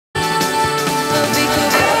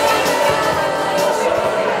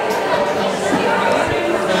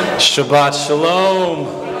Shabbat Shalom.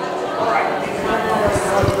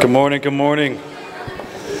 Good morning, good morning.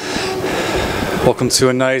 Welcome to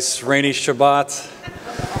a nice rainy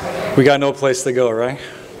Shabbat. We got no place to go, right?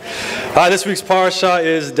 This week's parasha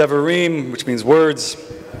is Devarim, which means words.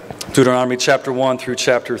 Deuteronomy chapter 1 through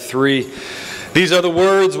chapter 3. These are the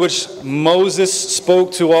words which Moses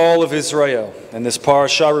spoke to all of Israel. In this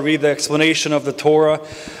parasha, we read the explanation of the Torah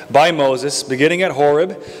by Moses, beginning at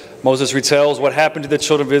Horeb. Moses retells what happened to the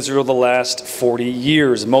children of Israel the last 40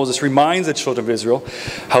 years. Moses reminds the children of Israel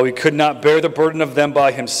how he could not bear the burden of them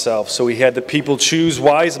by himself. So he had the people choose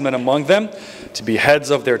wise men among them to be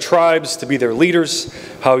heads of their tribes, to be their leaders,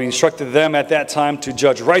 how he instructed them at that time to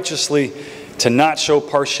judge righteously, to not show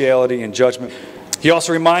partiality in judgment. He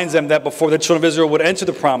also reminds them that before the children of Israel would enter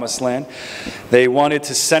the promised land, they wanted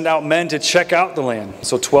to send out men to check out the land.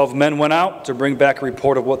 So 12 men went out to bring back a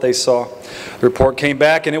report of what they saw. The report came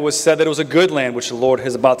back, and it was said that it was a good land which the Lord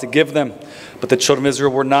is about to give them. But the children of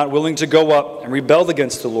Israel were not willing to go up and rebelled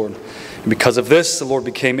against the Lord. And because of this, the Lord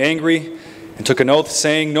became angry and took an oath,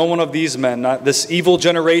 saying, "No one of these men, not this evil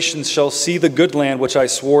generation, shall see the good land which I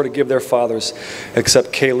swore to give their fathers,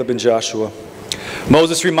 except Caleb and Joshua."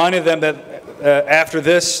 Moses reminded them that after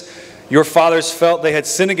this, your fathers felt they had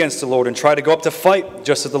sinned against the Lord and tried to go up to fight,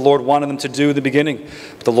 just as the Lord wanted them to do in the beginning.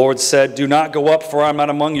 But the Lord said, "Do not go up, for I am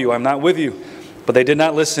not among you. I am not with you." But they did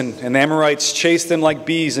not listen, and the Amorites chased them like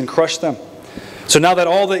bees and crushed them. So now that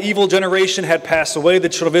all the evil generation had passed away, the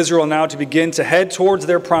children of Israel now to begin to head towards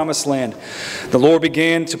their promised land. The Lord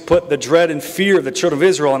began to put the dread and fear of the children of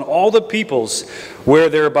Israel on all the peoples where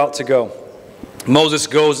they're about to go. Moses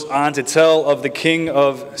goes on to tell of the king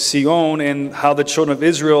of Sihon and how the children of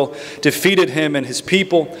Israel defeated him and his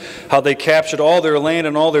people, how they captured all their land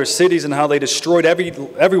and all their cities, and how they destroyed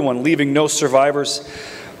everyone, leaving no survivors.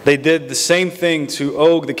 They did the same thing to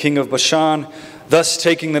Og, the king of Bashan, thus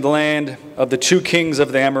taking the land of the two kings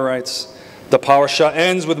of the Amorites. The parasha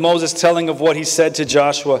ends with Moses telling of what he said to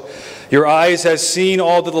Joshua. "Your eyes have seen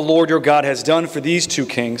all that the Lord your God has done for these two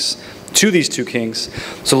kings, to these two kings.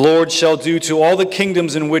 So the Lord shall do to all the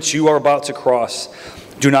kingdoms in which you are about to cross.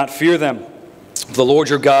 Do not fear them. The Lord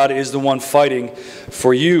your God is the one fighting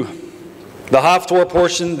for you." The Haftorah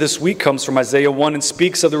portion this week comes from Isaiah 1 and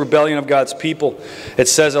speaks of the rebellion of God's people. It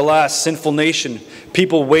says, "Alas, sinful nation,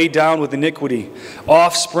 people weighed down with iniquity,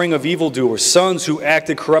 offspring of evildoers, sons who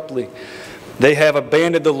acted corruptly. They have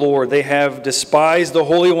abandoned the Lord. They have despised the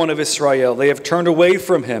Holy One of Israel. They have turned away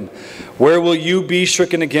from him. Where will you be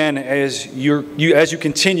stricken again as you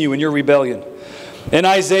continue in your rebellion?" In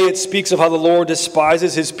Isaiah, it speaks of how the Lord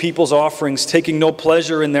despises his people's offerings, taking no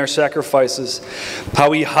pleasure in their sacrifices,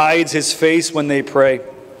 how he hides his face when they pray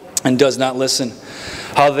and does not listen,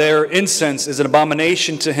 how their incense is an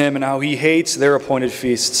abomination to him, and how he hates their appointed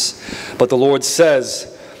feasts. But the Lord says,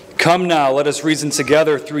 "Come now, let us reason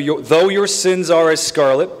together. Though your sins are as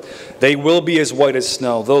scarlet, they will be as white as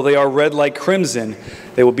snow. Though they are red like crimson,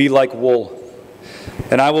 they will be like wool.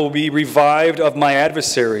 And I will be revived of my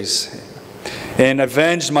adversaries and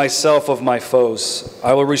avenge myself of my foes.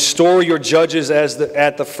 I will restore your judges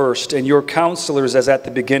at the first, and your counselors as at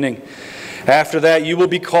the beginning. After that, you will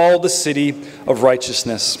be called the city of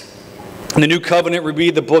righteousness." In the New Covenant, we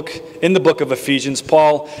read in the book of Ephesians,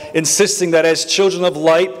 Paul insisting that as children of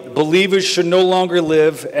light, believers should no longer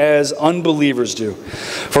live as unbelievers do.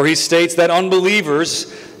 For he states that unbelievers,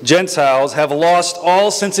 Gentiles, have lost all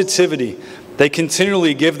sensitivity. They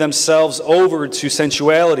continually give themselves over to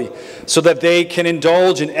sensuality so that they can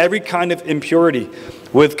indulge in every kind of impurity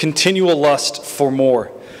with continual lust for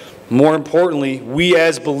more. More importantly, we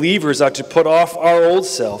as believers are to put off our old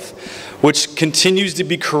self, which continues to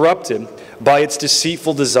be corrupted by its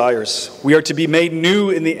deceitful desires. We are to be made new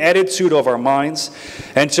in the attitude of our minds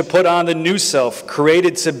and to put on the new self,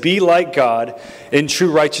 created to be like God in true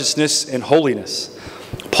righteousness and holiness.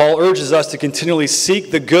 Paul urges us to continually seek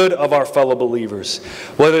the good of our fellow believers,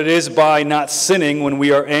 whether it is by not sinning when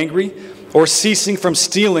we are angry or ceasing from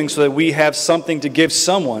stealing so that we have something to give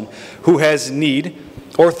someone who has need,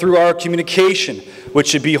 or through our communication, which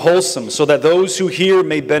should be wholesome, so that those who hear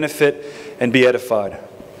may benefit and be edified.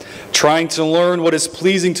 Trying to learn what is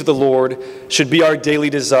pleasing to the Lord should be our daily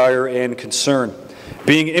desire and concern.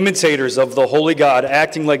 Being imitators of the Holy God,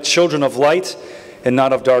 acting like children of light and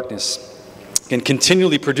not of darkness, and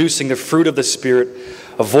continually producing the fruit of the Spirit,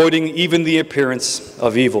 avoiding even the appearance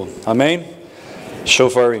of evil. Amen.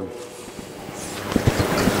 Shofarim.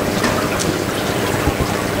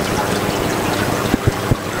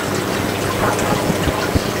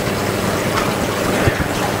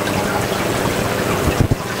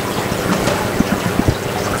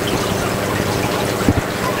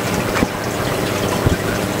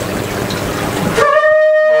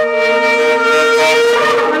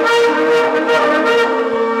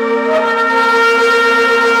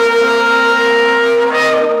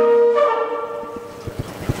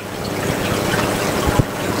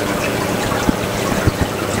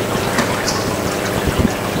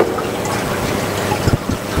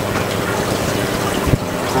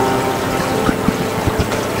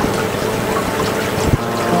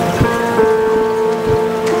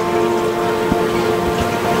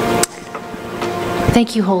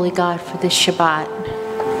 Thank you, Holy God, for this Shabbat.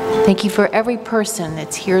 Thank you for every person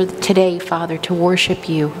that's here today, Father, to worship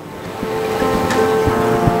you.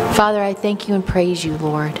 Father, I thank you and praise you,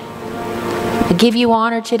 Lord. I give you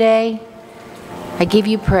honor today. I give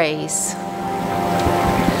you praise.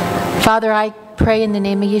 Father, I pray in the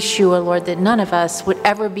name of Yeshua, Lord, that none of us would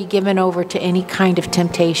ever be given over to any kind of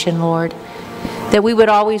temptation, Lord, that we would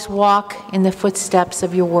always walk in the footsteps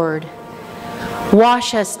of your word.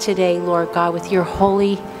 Wash us today, Lord God, with your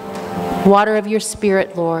holy water of your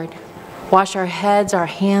Spirit, Lord. Wash our heads, our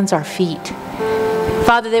hands, our feet.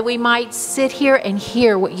 Father, that we might sit here and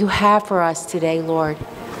hear what you have for us today, Lord.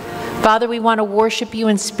 Father, we want to worship you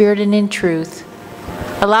in spirit and in truth.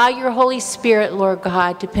 Allow your Holy Spirit, Lord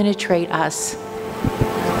God, to penetrate us.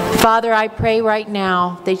 Father, I pray right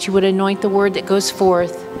now that you would anoint the word that goes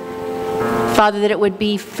forth. Father, that it would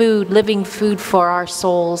be food, living food for our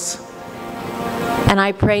souls. And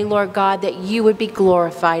I pray, Lord God, that you would be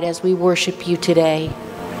glorified as we worship you today.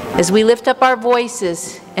 As we lift up our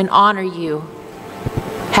voices and honor you.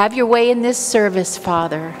 Have your way in this service,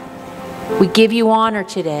 Father. We give you honor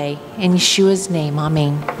today. In Yeshua's name,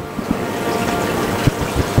 amen.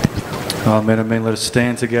 Amen, amen. Let us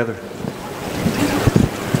stand together.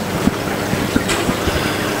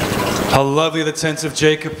 How lovely the tents of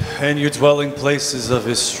Jacob and your dwelling places of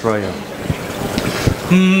Israel.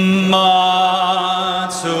 Ma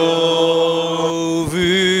tovu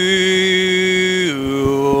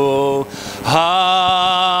halecha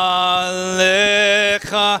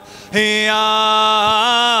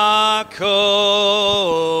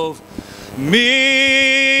Yaakov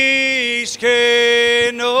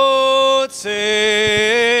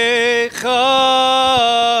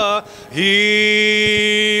mishkenotzecha Israel.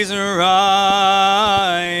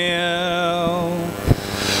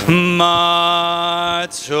 Ma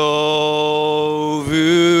tovu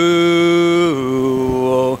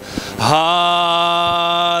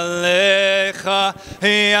halecha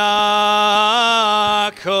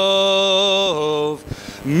Yaakov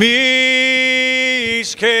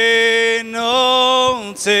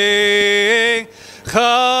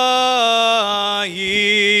mishkenotzecha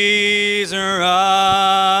Israel.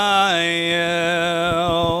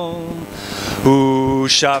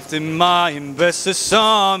 Shaftim mayim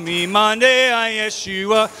besason mimane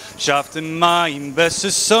Yeshua. Shaftim mayim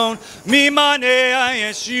besason mimane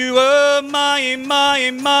Yeshua. Mayim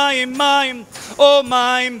mayim mayim mayim. Oh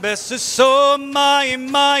mayim besason mayim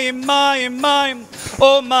mayim mayim mayim.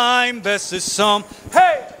 Oh mayim besason.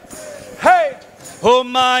 Hey hey. Oh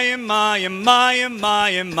mayim mayim mayim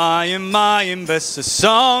mayim mayim mayim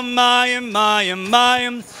besason mayim mayim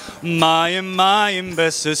mayim. Mayim mayim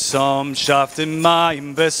besasom, shaftim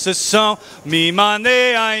mayim besasom,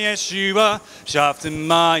 mimane Yeshua. Shaftim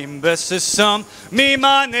mayim besasom,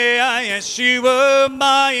 mimane Yeshua.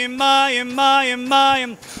 Mayim mayim mayim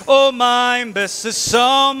mayim, oh mayim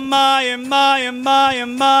besasom, mayim mayim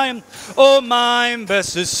mayim mayim, oh mayim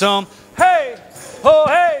besasom. Hey, oh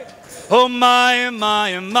hey. Oh mayim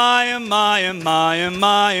mayim mayim mayim mayim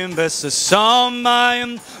mayim besasom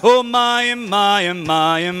mayim. Oh mayim mayim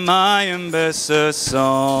mayim mayim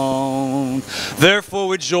besasom. Therefore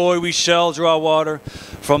with joy we shall draw water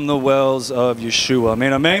from the wells of Yeshua.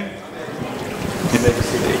 Amen, amen.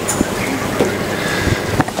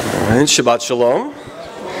 All right, Shabbat Shalom.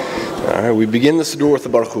 All right, we begin the Siddur with the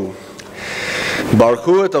Baruch Hu. Baruch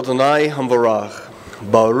Hu et Adonai Hamvarach.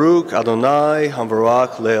 Baruch Adonai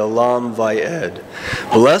Hamvarach Le'olam Vayed.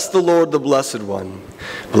 Bless the Lord, the Blessed One.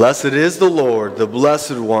 Blessed is the Lord, the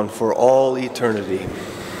Blessed One, for all eternity.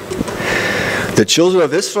 The children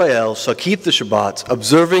of Israel shall keep the Shabbat,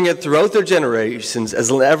 observing it throughout their generations as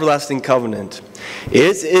an everlasting covenant.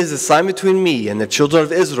 It is a sign between me and the children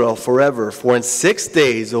of Israel forever. For in 6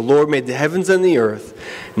 days the Lord made the heavens and the earth,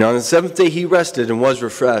 and on the seventh day he rested and was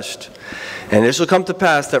refreshed. And it shall come to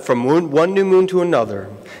pass that from one new moon to another,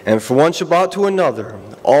 and from one Shabbat to another,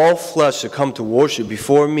 all flesh shall come to worship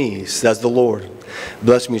before me, says the Lord.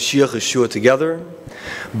 Bless Mashiach Yeshua together.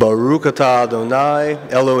 Baruch atah Adonai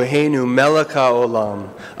Eloheinu melech haolam,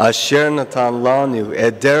 asher natan lanu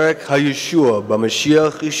et derech hayeshua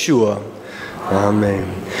b'Mashiach Yeshua. Amen.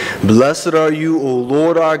 Blessed are you, O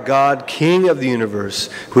Lord our God, King of the universe,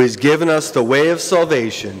 who has given us the way of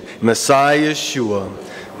salvation, Messiah Yeshua.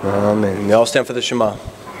 Amen. We all stand for the Shema.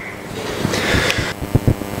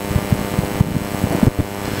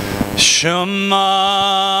 Shema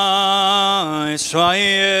Israel,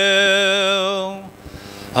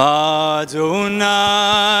 Adonai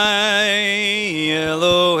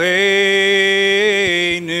Eloheinu,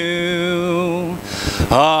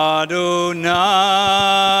 Adonai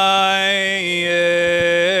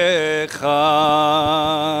Echad.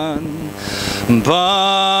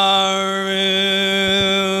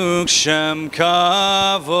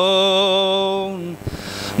 kavon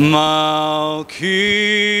malkutso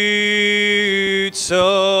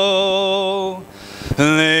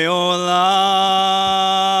leolam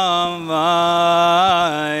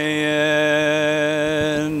vayen.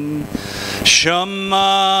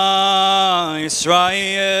 Shema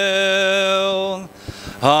Yisrael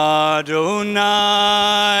Adonai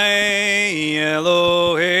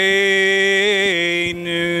Eloheinu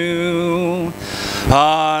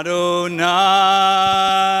Adonai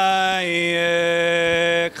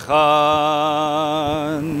Echad.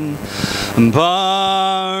 Baruch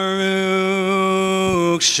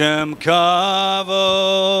Shem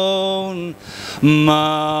Kavon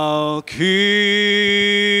Malkutso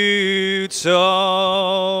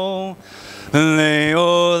Leolam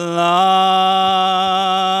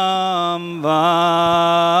vayen.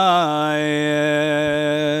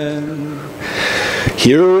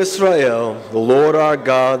 Hear, O Israel, the Lord our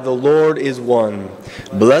God, the Lord is one.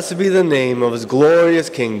 Blessed be the name of his glorious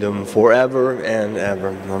kingdom forever and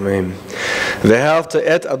ever. Amen. Ve'ahavta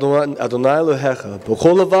et Adonai Elohecha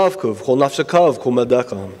b'chol levavka v'chol nafsheka v'chol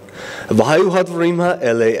medecha. V'hayu hadvarim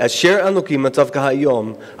ha'ele asher anokim atavka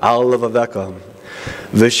hayom al levaveka.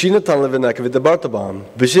 V'shinatan leveneka v'debarta bam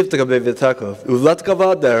v'shivteka beveteka uletka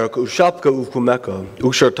v'aderek u'shapka u'kumeka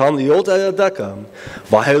u'shartan liot ayadeka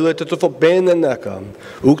v'hayu tetufot beneneka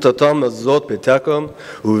u'ktatam azot beteka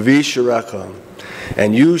u'vishirecha.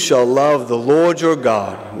 And you shall love the Lord your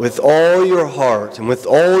God with all your heart and with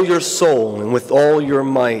all your soul and with all your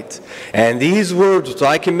might. And these words which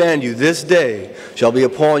I command you this day shall be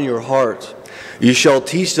upon your heart. You shall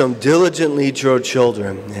teach them diligently to your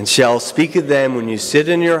children, and shall speak of them when you sit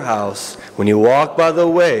in your house, when you walk by the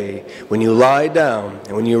way, when you lie down,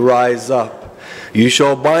 and when you rise up. You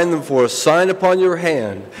shall bind them for a sign upon your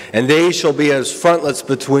hand, and they shall be as frontlets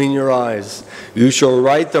between your eyes. You shall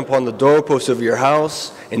write them upon the doorposts of your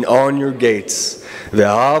house and on your gates.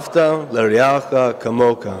 Ve'ahavta l'reacha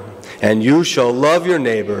kamoka. And you shall love your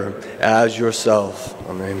neighbor as yourself.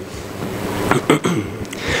 Amen.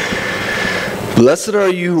 Blessed are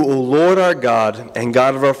you, O Lord our God, and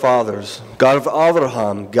God of our fathers, God of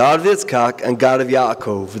Abraham, God of Yitzchak, and God of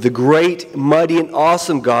Yaakov, the great, mighty, and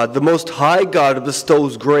awesome God, the Most High God who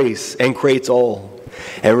bestows grace and creates all,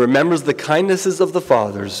 and remembers the kindnesses of the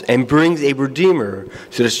fathers, and brings a Redeemer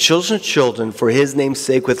to his children's children for his name's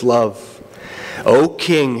sake with love. O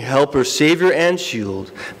King, Helper, Savior, and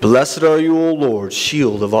Shield, blessed are you, O Lord,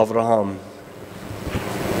 Shield of Abraham.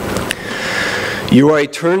 You are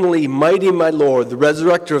eternally mighty, my Lord, the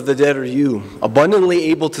resurrector of the dead are you, abundantly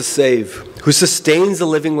able to save, who sustains the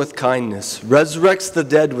living with kindness, resurrects the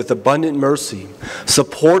dead with abundant mercy,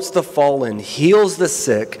 supports the fallen, heals the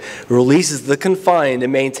sick, releases the confined,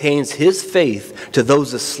 and maintains his faith to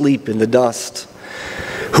those asleep in the dust.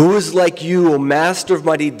 Who is like you, O Master of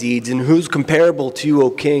mighty deeds, and who is comparable to you, O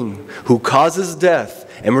King, who causes death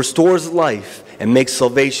and restores life and makes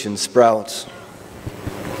salvation sprout?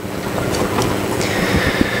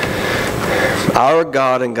 Our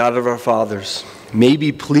God and God of our fathers, may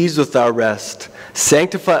be pleased with our rest.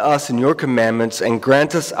 Sanctify us in your commandments and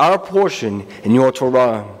grant us our portion in your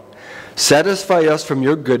Torah. Satisfy us from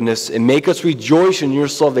your goodness and make us rejoice in your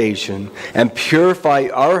salvation, and purify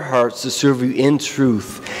our hearts to serve you in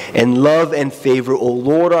truth. In love and favor, O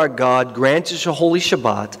Lord our God, grant us a holy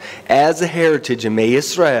Shabbat as a heritage, and may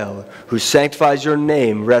Israel, who sanctifies your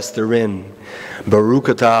name, rest therein. Baruch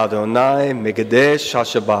atah Adonai Megadesh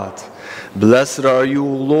HaShabbat. Blessed are you, O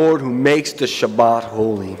Lord, who makes the Shabbat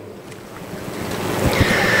holy.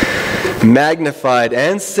 Magnified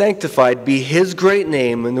and sanctified be his great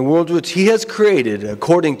name in the world which he has created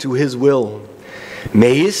according to his will.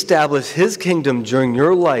 May he establish his kingdom during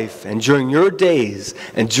your life and during your days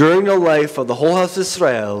and during the life of the whole house of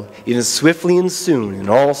Israel, even swiftly and soon. And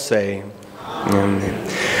all say, Amen.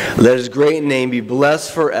 Let his great name be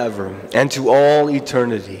blessed forever and to all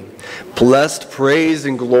eternity. Blessed, praised,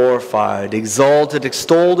 and glorified, exalted,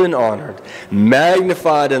 extolled, and honored,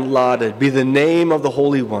 magnified and lauded be the name of the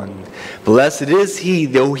Holy One. Blessed is he,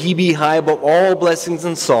 though he be high above all blessings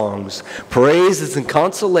and songs, praises and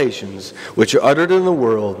consolations, which are uttered in the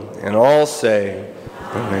world, and all say,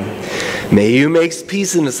 Amen. May you make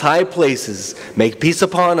peace in his high places, make peace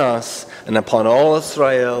upon us, and upon all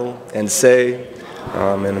Israel, and say,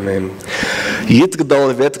 Amen, Amen.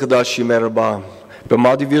 Yitgadol v'etgadash yimerabah.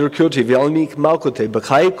 B'madi v'yirkuti v'almik malkote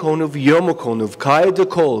b'chai konu v'yomo konu v'kai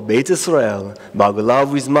dekol Beit Israel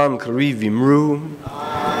b'agalav v'zman kari v'imru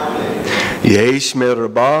Yesh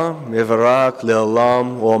merabah mevarak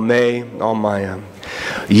le'alam o'mei almaya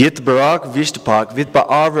Yitbarak v'ishtapak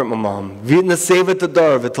v'itba'ar v'mamam v'itnasevet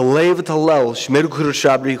adar v'talei v'talel shmeru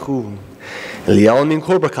kurashabrichu Eliyahu min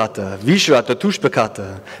kor bekata, vishrat atush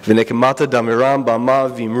bekata, v'nekemata damiram bama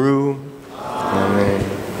v'imru. Amen.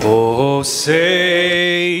 Oh,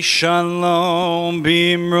 say shalom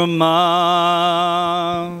bimramav.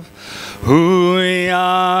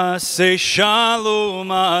 Huya say shalom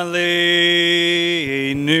aleinu.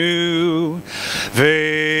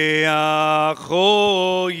 Ve'acho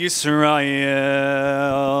Yisrael.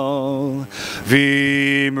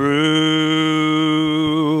 V'imru,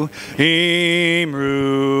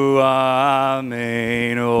 imru,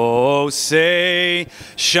 amen. Oh, say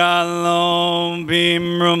shalom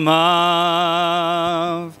bimramav.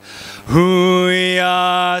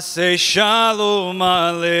 Huya say shalom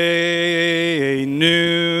aleinu.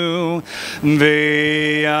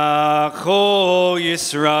 Ve'acho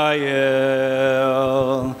Yisrael.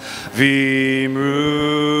 V'imru,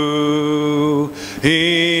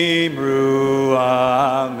 imru,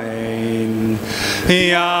 amen.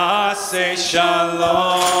 Yaseh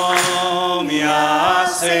shalom,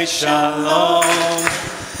 Yaseh shalom,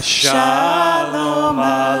 shalom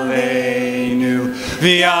aleinu,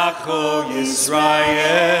 v'yacho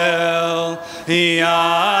Yisrael.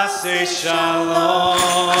 Yaseh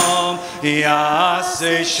shalom,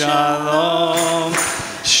 Yaseh shalom,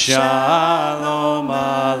 shalom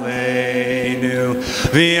aleinu,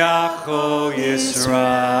 v'yacho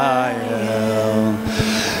Yisrael.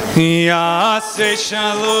 Yaseh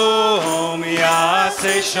shalom,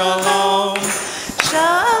 Yaseh shalom,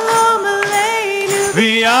 Shalom aleinu.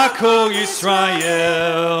 v'yacho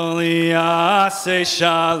Yisrael. Yaseh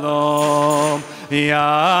shalom,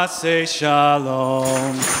 Yaseh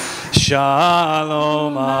shalom,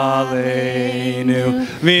 shalom aleinu,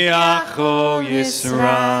 v'yacho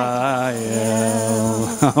Yisrael.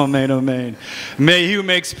 Amen, amen. May he who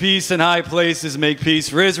makes peace in high places make peace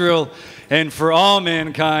for Israel and for all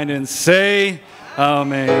mankind, and say,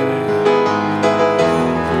 amen.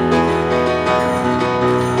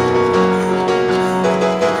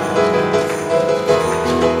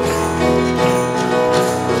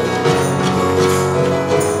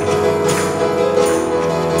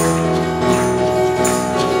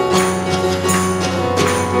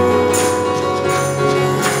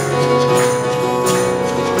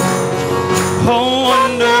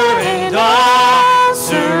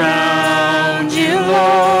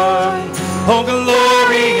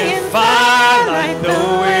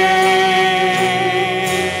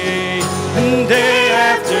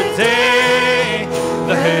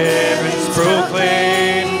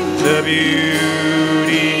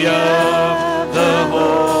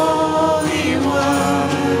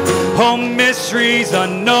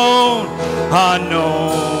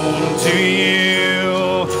 Unknown to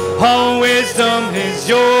you, all wisdom is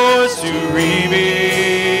yours to reveal.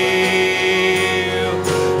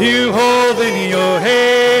 You hold in your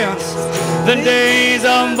hands the days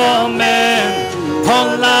of all men,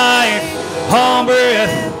 all life, all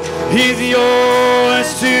breath is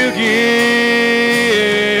yours to give,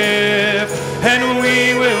 and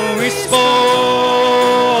we will respond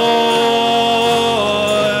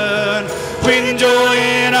with joy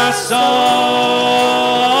in our song.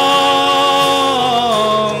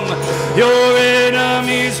 Your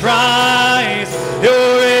enemies rise,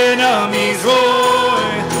 your enemies roar,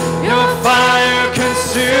 your fire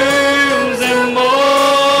consumes them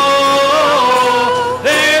all.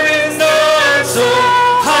 There is none so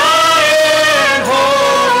high and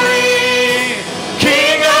holy,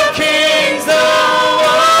 King of kings, the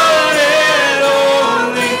one and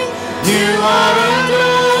only. You are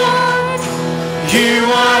adored, you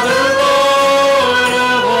are the Lord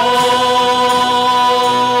of all.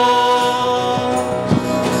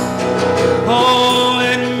 Oh,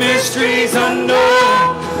 and mysteries unknown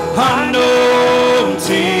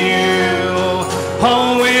to you,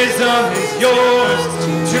 all wisdom is yours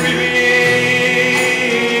to reveal.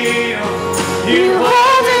 You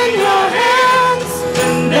hold in your hands the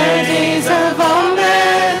days of all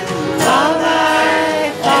men, all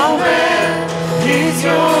life, all breath is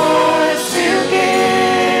yours to give,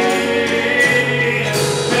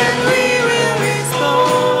 and we will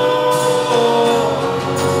respond.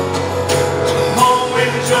 Oh,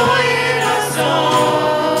 with joy in our soul,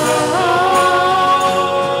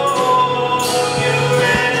 your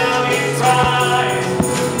enemies rise,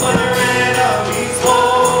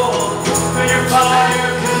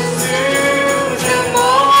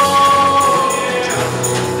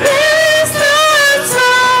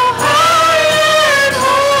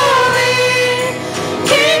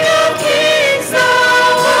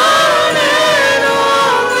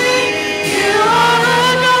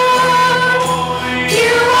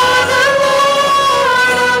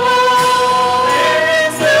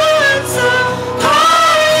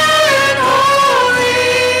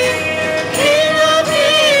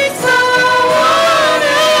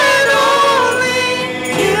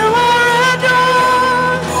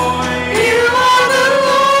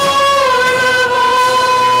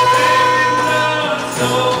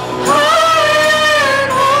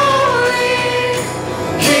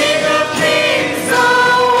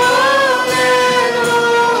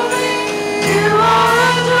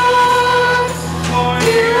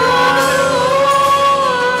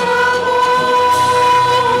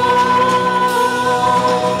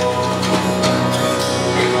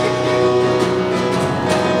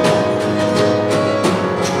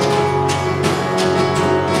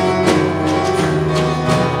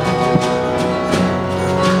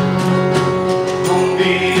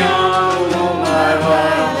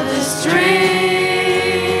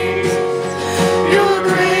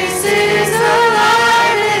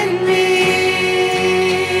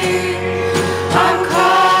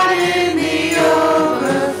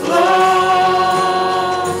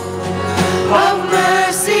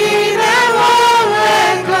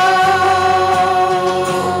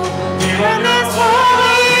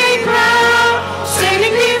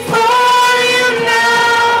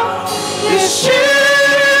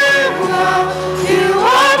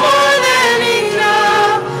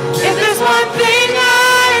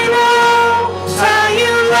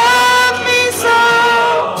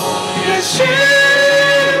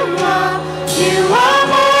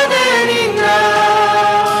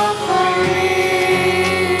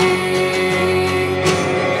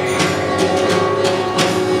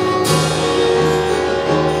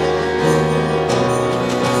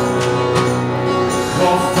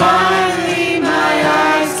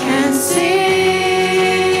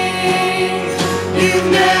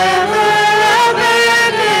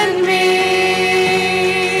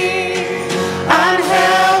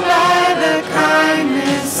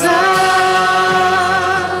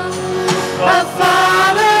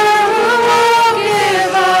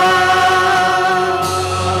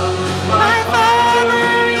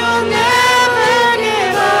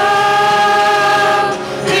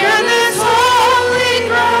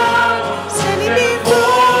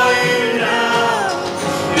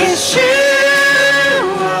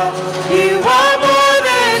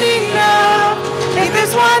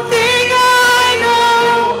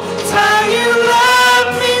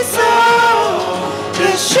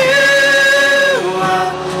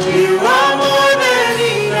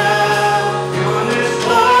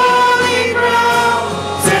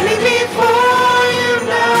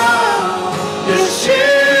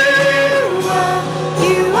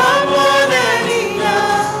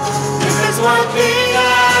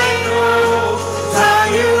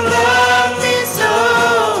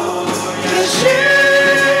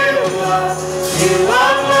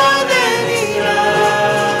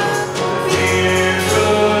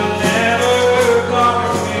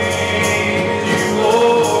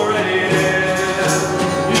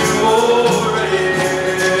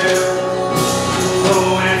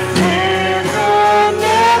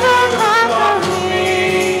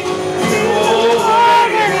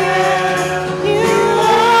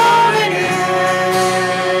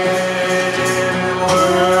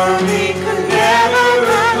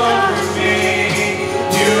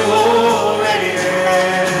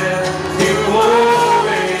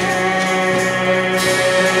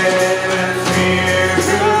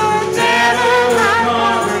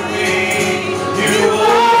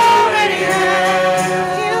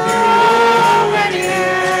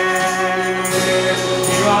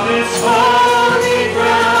 this holy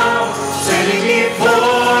ground, standing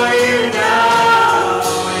before you now.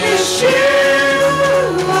 Yeshua,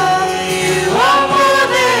 you are more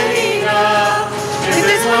than enough. And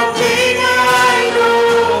there's one thing I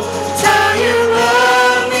know, it's how you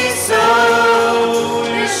love me so.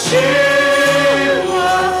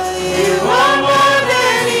 Yeshua, you are more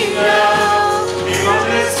than enough. You're on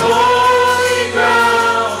this holy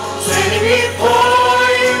ground, standing before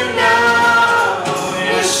you now.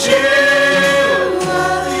 Yeshua.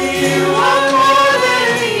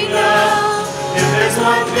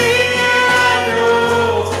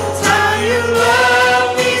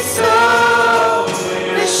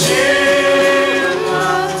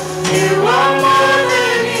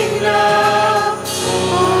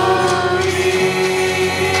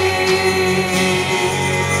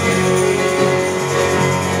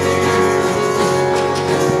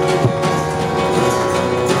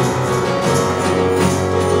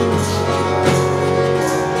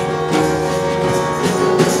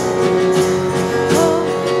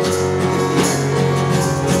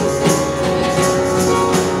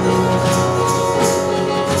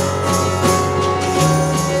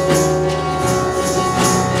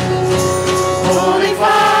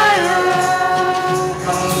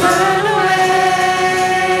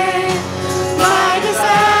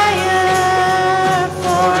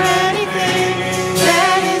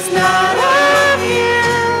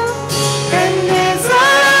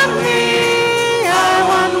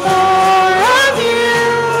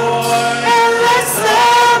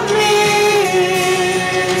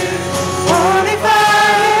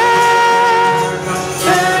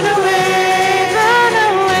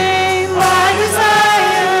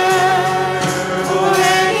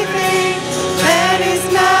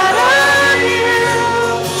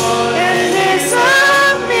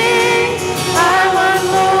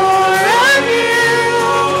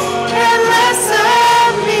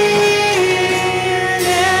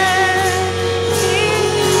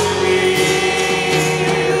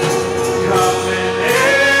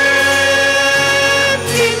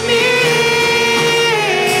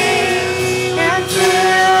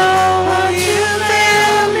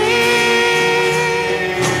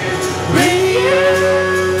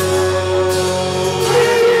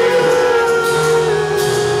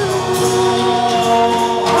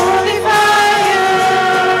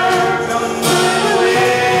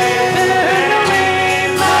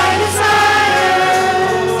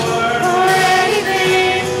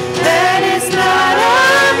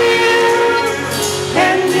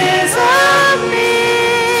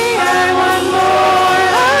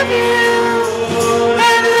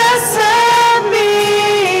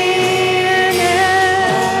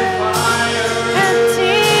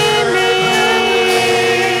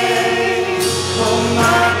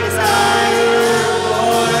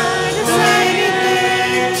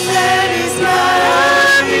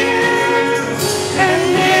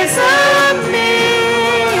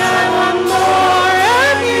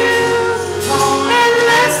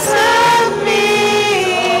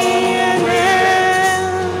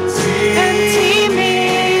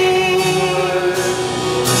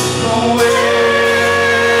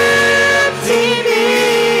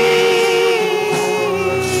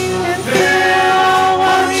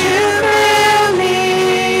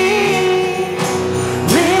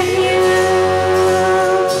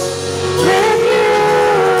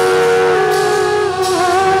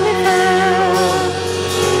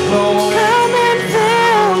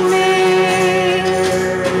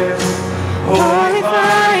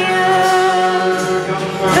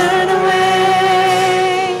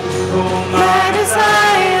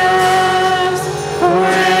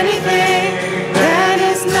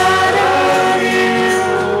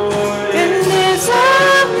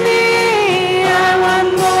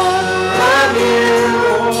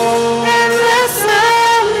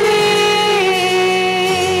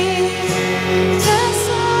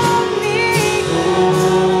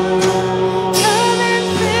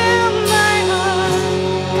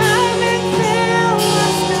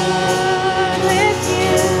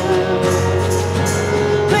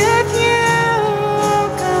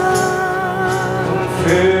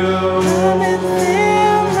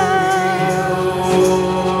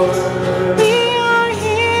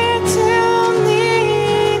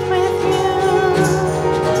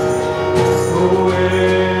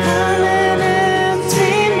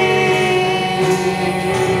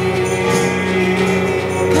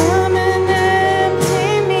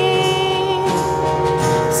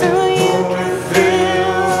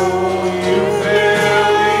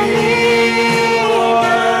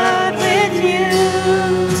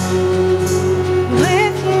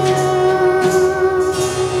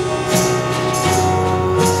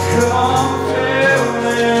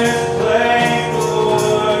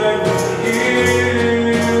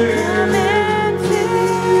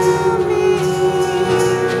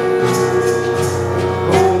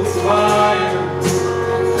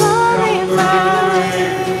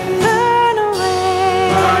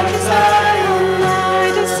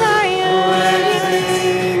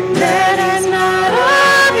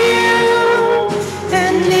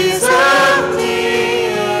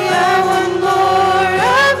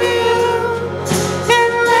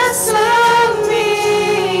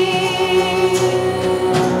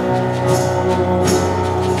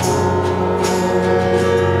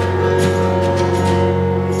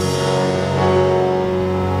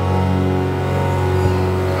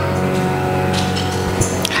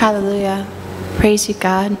 Praise you,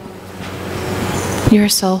 God. You are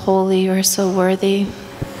so holy. You are so worthy.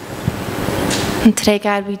 And today,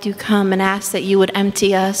 God, we do come and ask that you would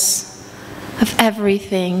empty us of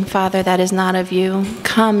everything, Father, that is not of you.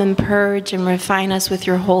 Come and purge and refine us with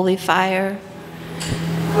your holy fire.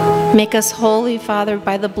 Make us holy, Father,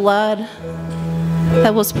 by the blood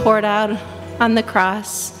that was poured out on the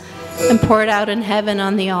cross and poured out in heaven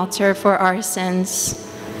on the altar for our sins.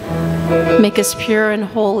 Make us pure and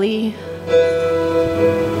holy,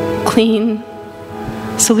 clean,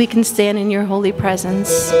 so we can stand in your holy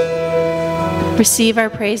presence. Receive our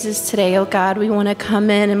praises today, oh God. We want to come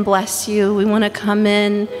in and bless you. We want to come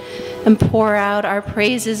in and pour out our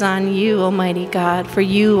praises on you, Almighty God, for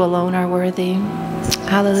you alone are worthy.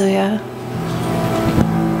 Hallelujah.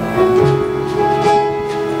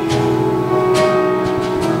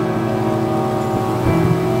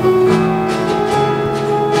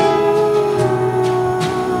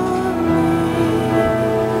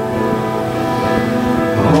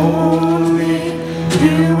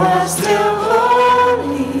 You are still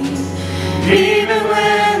holy, even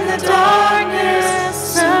when the darkness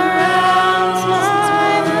surrounds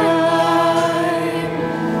my life.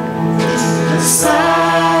 The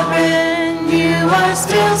sovereign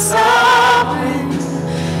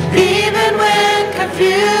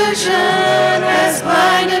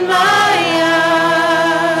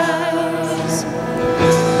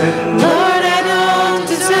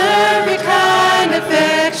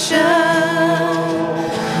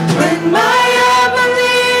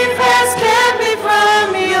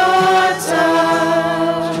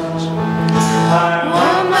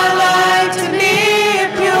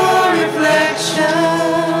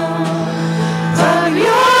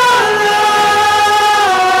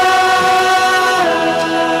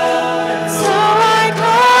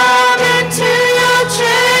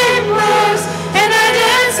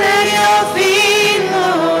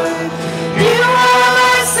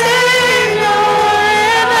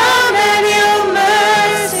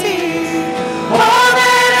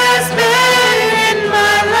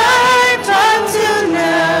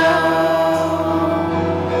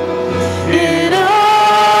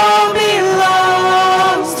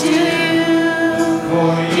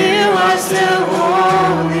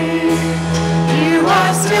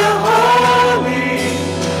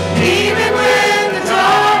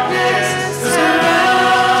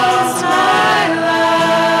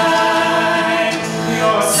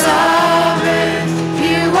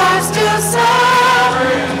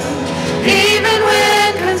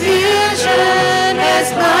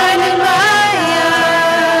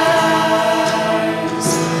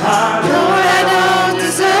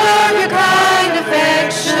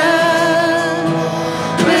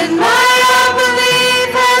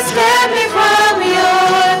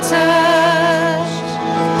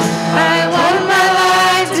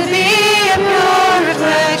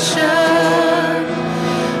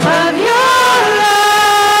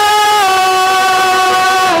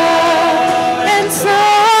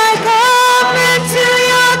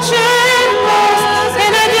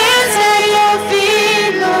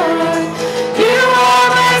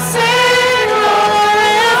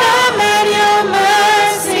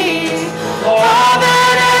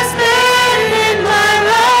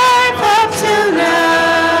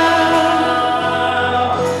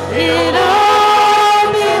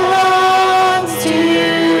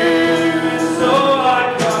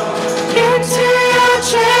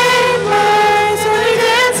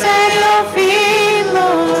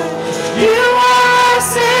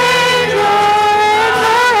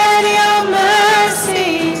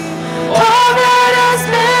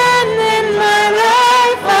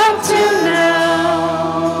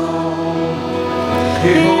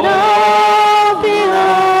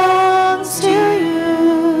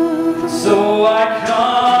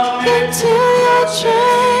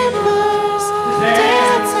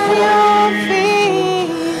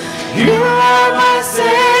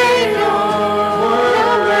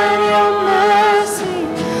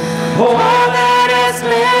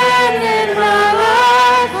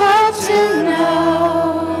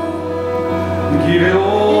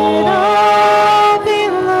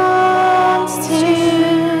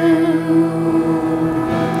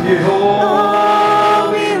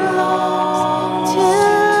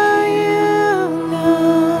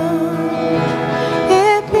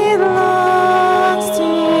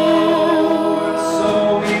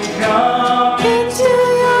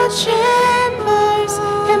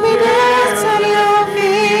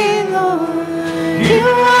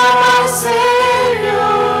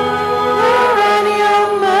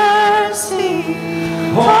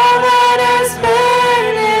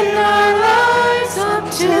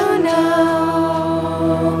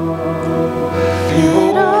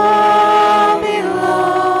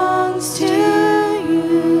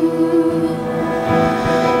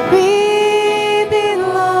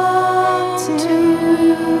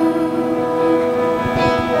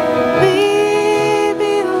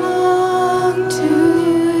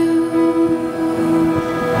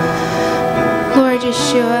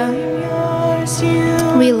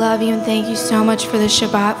We love you and thank you so much for the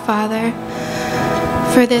Shabbat, Father,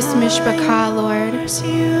 for this Mishpachah, Lord.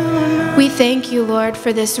 We thank you, Lord,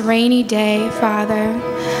 for this rainy day, Father,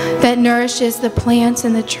 that nourishes the plants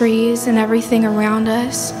and the trees and everything around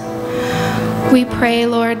us. We pray,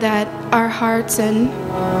 Lord, that our hearts and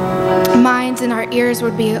minds and our ears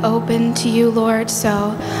would be open to you, Lord,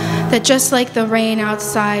 so that just like the rain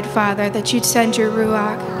outside, Father, that you'd send your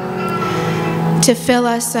Ruach to fill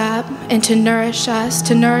us up and to nourish us,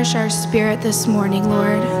 to nourish our spirit this morning,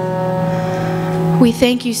 Lord. We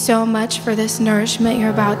thank you so much for this nourishment you're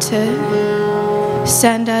about to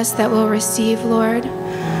send us that we'll receive, Lord.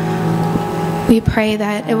 We pray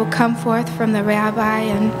that it will come forth from the Rabbi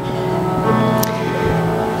and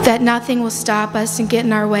that nothing will stop us and get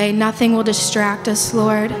in our way. Nothing will distract us,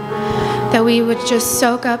 Lord. That we would just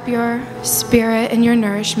soak up your spirit and your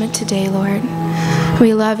nourishment today, Lord.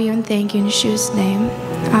 We love you and thank you in Yeshua's name.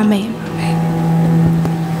 Amen.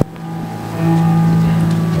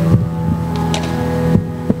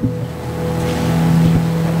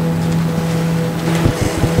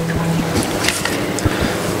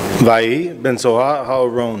 Vai ben Soha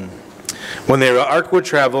ha'aron. When the ark would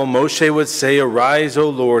travel, Moshe would say, "Arise, O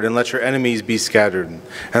Lord, and let your enemies be scattered,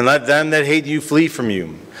 and let them that hate you flee from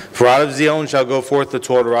you. For out of Zion shall go forth the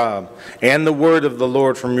Torah, and the word of the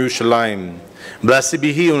Lord from Yerushalayim. Blessed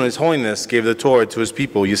be he who in his holiness gave the Torah to his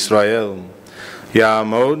people, Yisrael.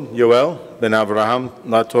 Ya'amod Yoel ben Avraham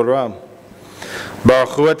la Torah. Baruch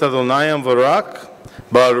hu et Adonai hamvorak,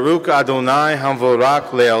 Baruch Adonai hamvorak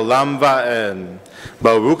le'olam va'ed.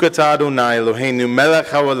 Baruch atah Adonai Eloheinu melech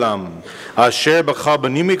haolam, asher b'cha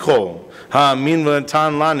b'nu mikol, ha'amin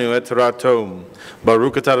v'natan lanu et torato.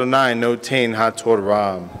 Baruch atah Adonai noten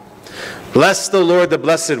ha'torah. Bless the Lord, the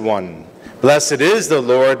Blessed One. Blessed is the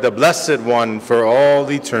Lord, the Blessed One, for all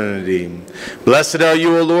eternity. Blessed are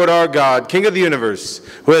you, O Lord our God, King of the universe,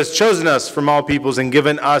 who has chosen us from all peoples and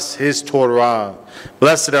given us his Torah.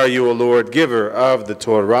 Blessed are you, O Lord, giver of the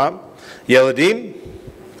Torah. Yeladim.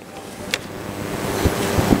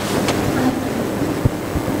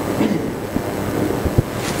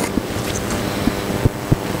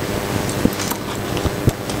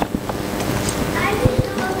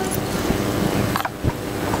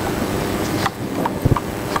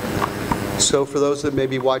 So for those that may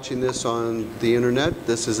be watching this on the internet,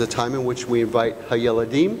 this is a time in which we invite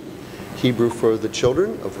Hayeladim, Hebrew for the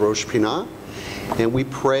children of Rosh Pinah, and we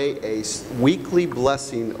pray a weekly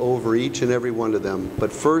blessing over each and every one of them.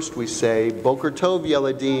 But first we say, Boker Tov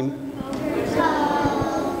Yeladim.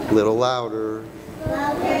 A little louder.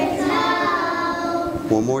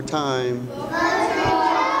 One more time.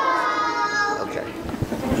 Okay.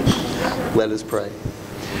 Let us pray.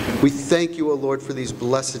 We thank you, O Lord, for these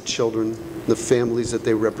blessed children, the families that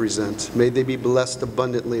they represent. May they be blessed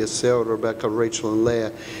abundantly as Sarah, Rebecca, Rachel, and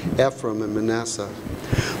Leah, Ephraim, and Manasseh.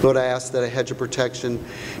 Lord, I ask that a hedge of protection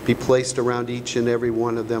be placed around each and every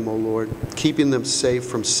one of them, O Lord, keeping them safe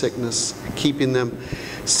from sickness, keeping them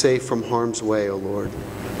safe from harm's way, O Lord.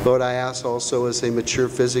 Lord, I ask also as they mature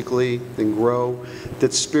physically and grow,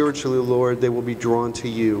 that spiritually, Lord, they will be drawn to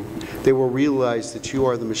you. They will realize that you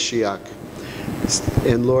are the Mashiach.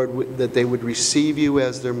 And Lord, that they would receive you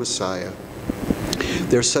as their Messiah.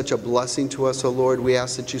 They're such a blessing to us, O Lord. We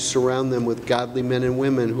ask that you surround them with godly men and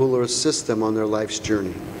women who will assist them on their life's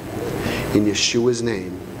journey. In Yeshua's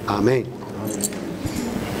name, amen.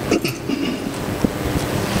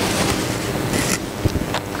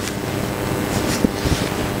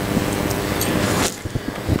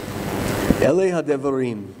 Ele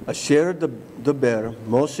hadevarim asher daber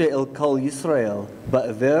Moshe el kol Yisrael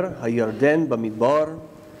ba'aver hayarden b'midbar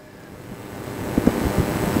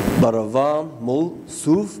barava mul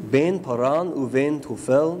suf ben paran uven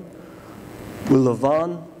tufel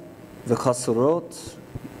ulavan v'chasorot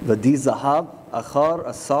v'di zahab achar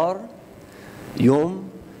asar yom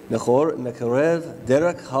mechorev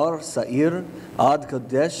derek har sa'ir ad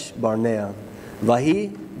kadesh barnea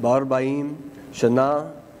vahi barbaim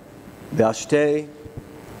shana Be'ashtei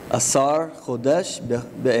asar chodesh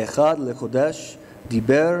be'echad lechodesh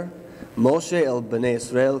diber Moshe el bnei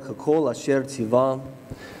Israel kakol asher tziva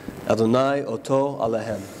Adonai oto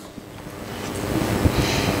alehem.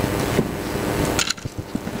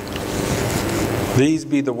 These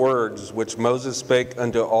be the words which Moses spake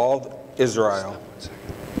unto all Israel.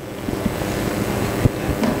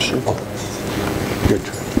 Good.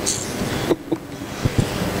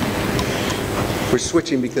 We're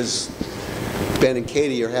switching because Ben and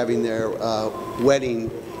Katie are having their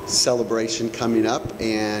wedding celebration coming up,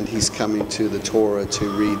 and he's coming to the Torah to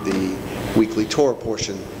read the weekly Torah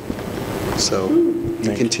portion. So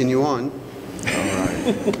you continue on. All right.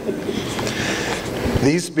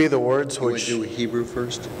 These be the words You want which... to do Hebrew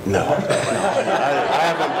first? No. I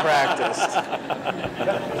haven't practiced.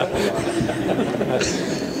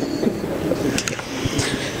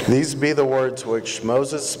 These be the words which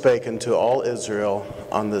Moses spake unto all Israel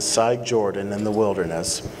on the side Jordan in the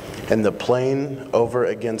wilderness, in the plain over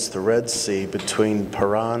against the Red Sea, between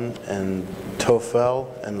Paran and Tophel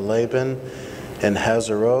and Laban and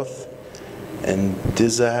Hazeroth and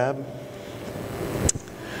Dizahab.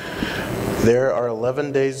 There are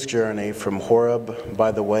 11 days' journey from Horeb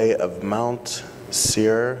by the way of Mount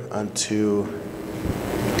Seir unto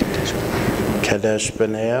Kadesh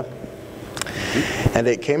Barnea. And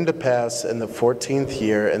it came to pass in the 14th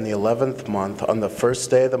year, in the 11th month, on the first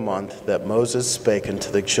day of the month, that Moses spake unto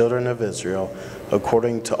the children of Israel,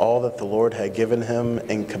 according to all that the Lord had given him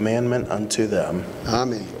in commandment unto them.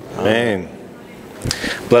 Amen. Amen.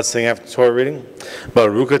 Blessing after Torah reading.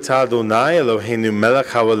 Baruch atah Adonai Eloheinu melech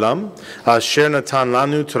haolam, asher natan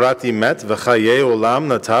lanu torat emet v'chayei olam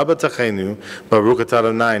natah b'tachenu. Baruch atah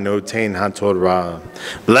Adonai notein haTorah.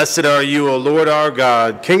 Blessed are you, O Lord our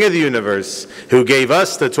God, King of the universe, who gave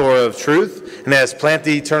us the Torah of truth and has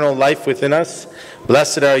planted eternal life within us.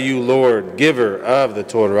 Blessed are you, Lord, giver of the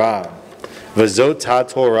Torah. V'zot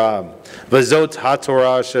haTorah. V'zot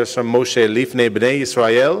haTorah asher Moshe lifnei bnei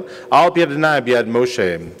Yisrael al pi Adonai biad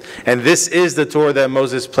Moshe. And this is the Torah that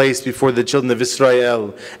Moses placed before the children of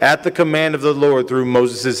Israel at the command of the Lord through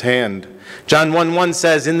Moses' hand. John 1:1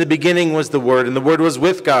 says, in the beginning was the Word, and the Word was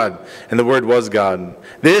with God, and the Word was God.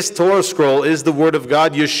 This Torah scroll is the Word of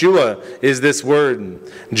God. Yeshua is this Word.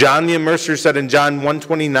 John the Immerser said in John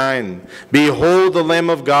 1:29, behold the Lamb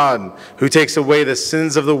of God, who takes away the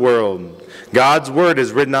sins of the world. God's word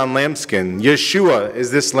is written on lambskin. Yeshua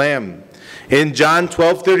is this lamb. In John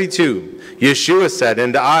 12:32, Yeshua said,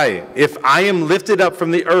 and I, if I am lifted up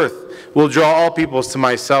from the earth, will draw all peoples to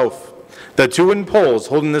myself. The two wooden poles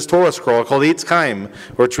holding this Torah scroll are called Eitz Chaim,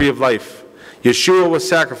 or Tree of Life. Yeshua was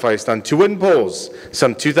sacrificed on two wooden poles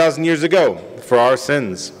some 2,000 years ago for our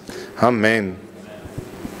sins. Amen.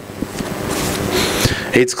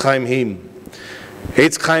 Eitz Chaim hi.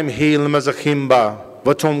 Eitz Chaim hi l'mazachim ba.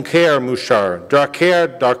 Vatom ker mushar,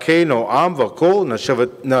 darke no am vakol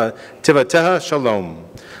na tivateha shalom.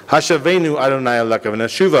 Hashavenu Adonai alekav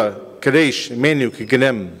nashuva kadesh menu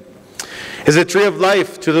kikanim. Is a tree of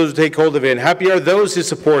life to those who take hold of it, and happy are those who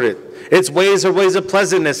support it. Its ways are ways of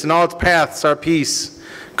pleasantness, and all its paths are peace.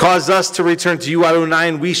 Cause us to return to you, Adonai,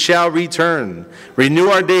 and we shall return. Renew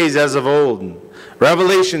our days as of old.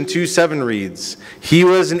 Revelation 2:7 reads, he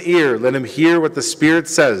who has an ear, let him hear what the Spirit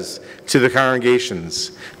says to the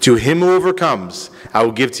congregations. To him who overcomes, I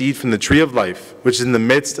will give to eat from the tree of life, which is in the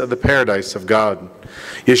midst of the paradise of God.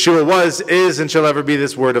 Yeshua was, is, and shall ever be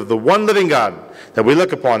this word of the one living God that we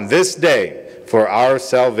look upon this day for our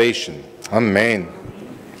salvation. Amen.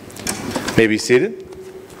 May be seated.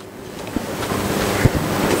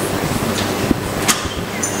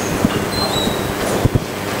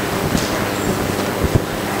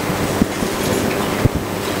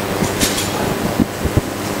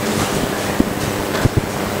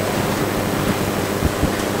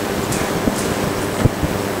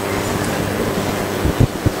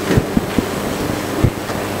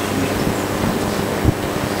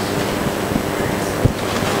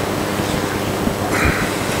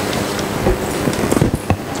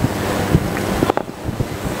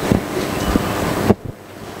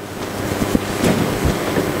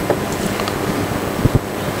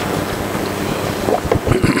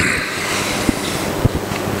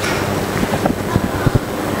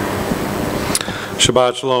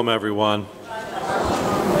 Shabbat Shalom, everyone.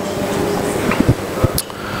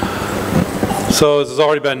 So as has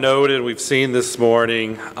already been noted, we've seen this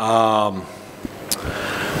morning,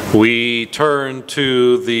 we turn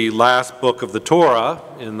to the last book of the Torah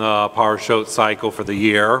in the Parashot cycle for the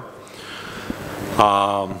year,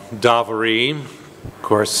 Davarim. Of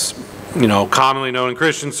course, you know, commonly known in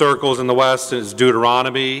Christian circles in the West is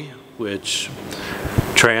Deuteronomy, which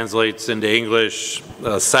translates into English,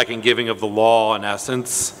 second giving of the law in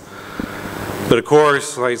essence. But of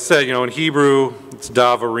course, like I said, you know, in Hebrew, it's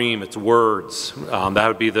Davarim, it's words. That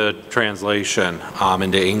would be the translation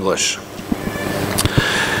into English.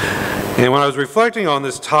 And when I was reflecting on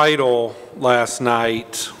this title last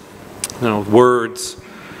night, you know, words,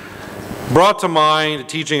 brought to mind a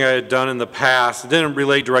teaching I had done in the past. It didn't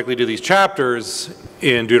relate directly to these chapters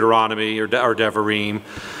in Deuteronomy or Devarim,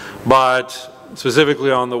 but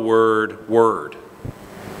specifically on the word, word.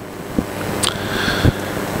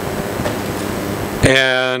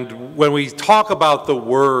 And when we talk about the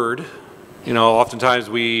word, you know, oftentimes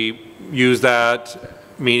we use that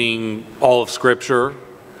meaning all of Scripture,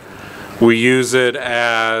 We use it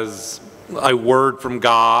as a word from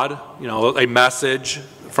God, you know, a message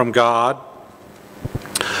from God.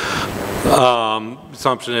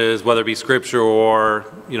 Assumption is whether it be scripture or,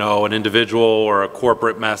 you know, an individual or a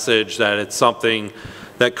corporate message, that it's something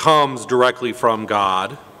that comes directly from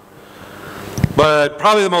God. But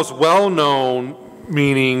probably the most well-known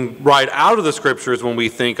meaning right out of the scriptures when we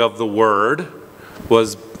think of the word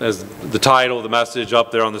was, as the title of the message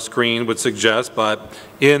up there on the screen would suggest, but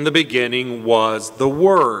in the beginning was the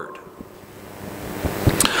Word.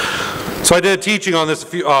 So I did a teaching on this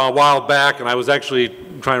a while back, and I was actually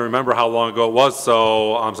trying to remember how long ago it was,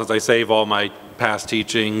 so since I save all my past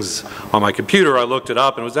teachings on my computer, I looked it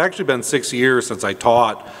up, and it was actually been 6 years since I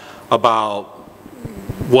taught about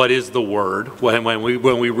what is the Word. When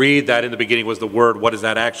we read that in the beginning was the Word, what is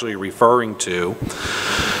that actually referring to?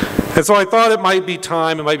 And so I thought it might be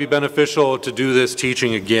time, it might be beneficial to do this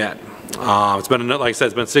teaching again. It's been, like I said,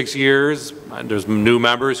 it's been 6 years. There's new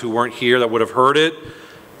members who weren't here that would have heard it.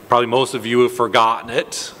 Probably most of you have forgotten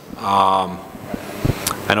it.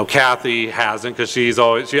 I know Kathy hasn't, because she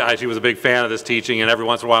was a big fan of this teaching, and every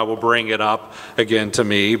once in a while will bring it up again to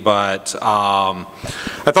me. But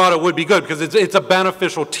I thought it would be good because it's a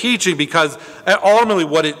beneficial teaching, because ultimately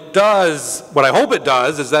what it does, what I hope it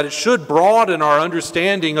does, is that it should broaden our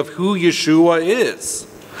understanding of who Yeshua is.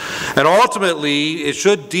 And ultimately, it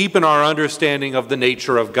should deepen our understanding of the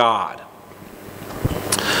nature of God.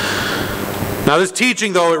 Now this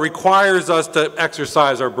teaching, though, it requires us to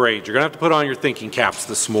exercise our brains. You're going to have to put on your thinking caps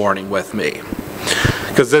this morning with me.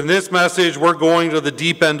 Because in this message, we're going to the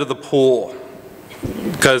deep end of the pool.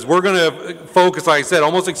 Because we're going to focus, like I said,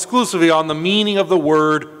 almost exclusively on the meaning of the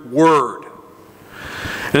word, word.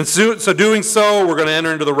 And so doing so, we're going to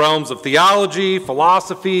enter into the realms of theology,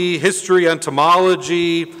 philosophy, history,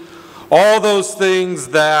 entomology, all those things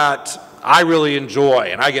that I really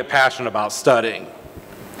enjoy and I get passionate about studying.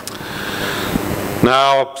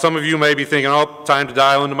 Now, some of you may be thinking, oh, time to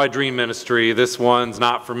dial into my dream ministry. This one's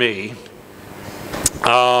not for me.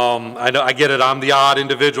 I get it. I'm the odd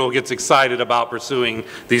individual who gets excited about pursuing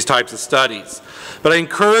these types of studies. But I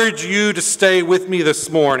encourage you to stay with me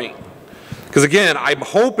this morning. Because again, I'm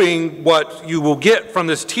hoping what you will get from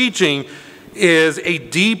this teaching is a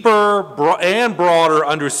deeper and broader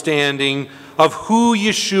understanding of who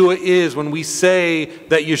Yeshua is when we say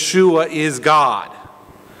that Yeshua is God.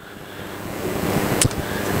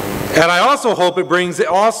 And I also hope it brings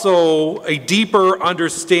also a deeper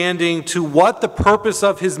understanding to what the purpose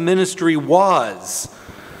of his ministry was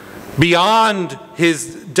beyond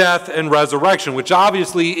his death and resurrection, which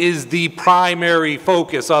obviously is the primary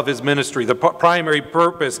focus of his ministry, the primary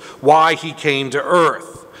purpose why he came to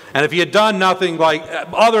earth. And if he had done nothing like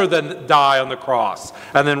other than die on the cross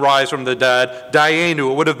and then rise from the dead, Dayenu,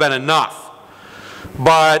 it would have been enough.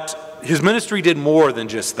 But his ministry did more than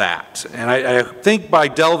just that. And I think by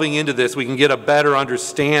delving into this, we can get a better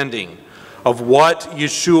understanding of what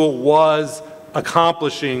Yeshua was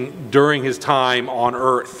accomplishing during his time on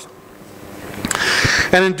earth.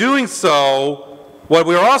 And in doing so, what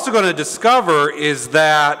we're also going to discover is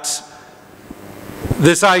that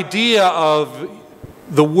this idea of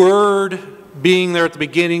the Word being there at the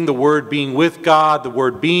beginning, the Word being with God, the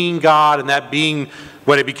Word being God, and that being,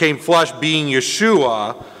 when it became flesh, being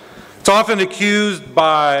Yeshua, it's often accused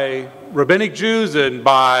by rabbinic Jews and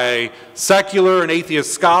by secular and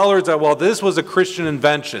atheist scholars that, well, this was a Christian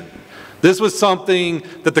invention. This was something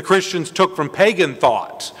that the Christians took from pagan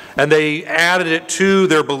thought, and they added it to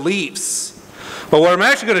their beliefs. But what I'm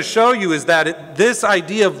actually going to show you is that this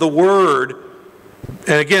idea of the Word,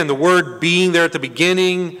 and again, the Word being there at the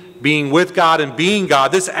beginning, being with God and being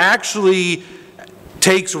God, this actually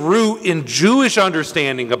takes root in Jewish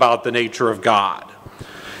understanding about the nature of God.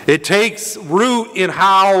 It takes root in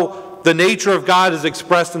how the nature of God is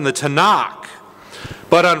expressed in the Tanakh.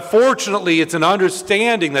 But unfortunately, it's an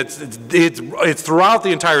understanding that's it's throughout the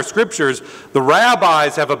entire scriptures. The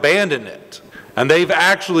rabbis have abandoned it, and they've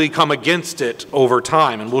actually come against it over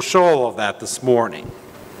time, and we'll show all of that this morning.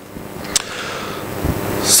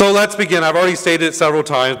 So let's begin. I've already stated it several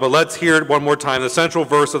times, but let's hear it one more time. The central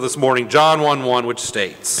verse of this morning, John 1:1, which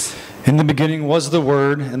states, "In the beginning was the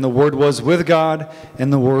Word, and the Word was with God,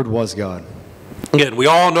 and the Word was God." Again, we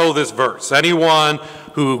all know this verse. Anyone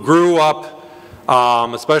who grew up,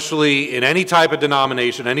 especially in any type of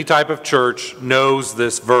denomination, any type of church, knows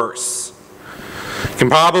this verse. You can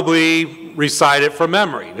probably recite it from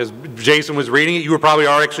memory. As Jason was reading it, you were probably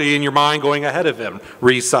actually in your mind going ahead of him,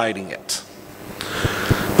 reciting it.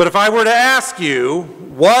 But if I were to ask you,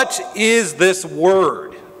 what is this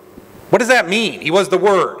Word? What does that mean? He was the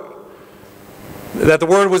Word. that the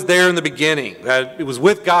Word was there in the beginning, that it was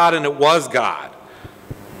with God and it was God.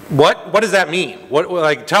 What does that mean?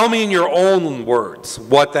 Tell me in your own words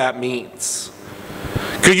what that means.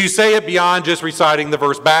 Could you say it beyond just reciting the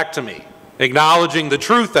verse back to me, acknowledging the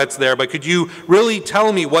truth that's there, but could you really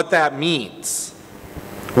tell me what that means?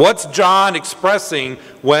 What's John expressing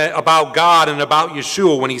about God and about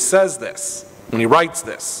Yeshua when he says this, when he writes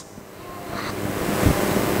this?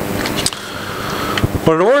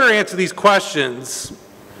 But in order to answer these questions,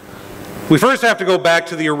 we first have to go back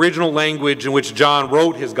to the original language in which John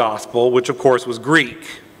wrote his gospel, which of course was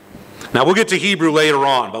Greek. Now we'll get to Hebrew later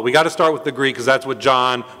on, but we got to start with the Greek because that's what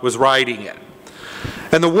John was writing in.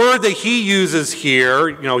 And the word that he uses here,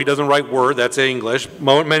 he doesn't write word, that's English.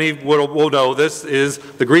 Many will know this, is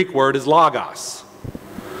the Greek word is logos.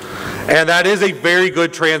 And that is a very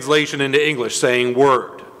good translation into English, saying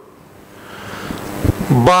word.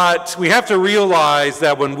 But we have to realize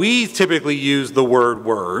that when we typically use the word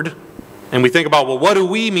word, and we think about, well, what do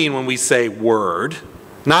we mean when we say word?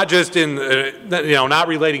 Not just in, not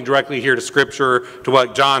relating directly here to Scripture, to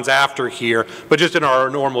what John's after here, but just in our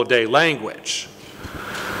normal day language.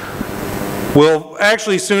 We'll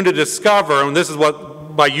actually soon to discover, and this is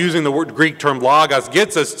what, by using the Greek term logos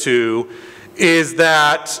gets us to, is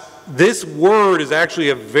that this word is actually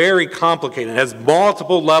a very complicated, it has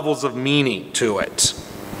multiple levels of meaning to it.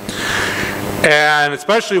 And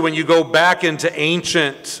especially when you go back into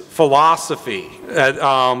ancient philosophy,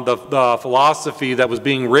 the philosophy that was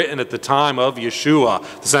being written at the time of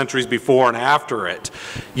Yeshua, the centuries before and after it,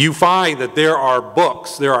 you find that there are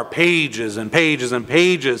books, there are pages and pages and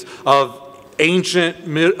pages of ancient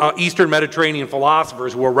Eastern Mediterranean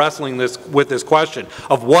philosophers who are wrestling with this question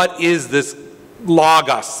of what is this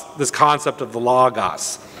logos, this concept of the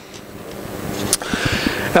logos.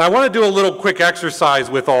 And I want to do a little quick exercise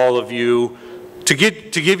with all of you to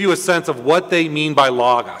give you a sense of what they mean by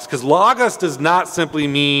logos. Because logos does not simply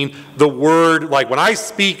mean the word, like when I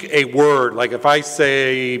speak a word, like if I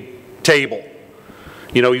say table,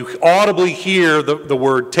 you audibly hear the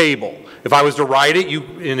word table. If I was to write it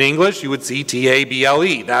in English, you would see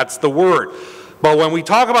T-A-B-L-E. That's the word. But when we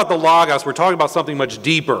talk about the logos, we're talking about something much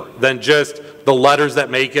deeper than just the letters that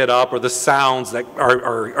make it up or the sounds that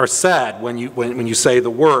are said when you say the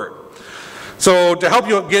word. So to help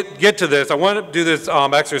you get to this, I want to do this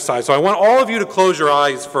exercise. So I want all of you to close your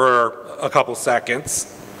eyes for a couple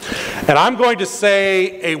seconds. And I'm going to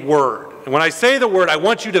say a word. And when I say the word, I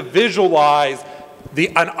want you to visualize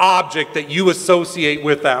an object that you associate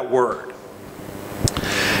with that word.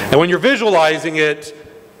 And when you're visualizing it,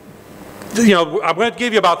 I'm going to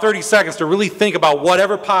give you about 30 seconds to really think about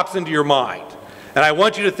whatever pops into your mind. And I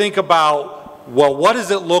want you to think about, well, what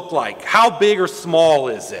does it look like? How big or small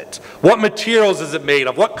is it? What materials is it made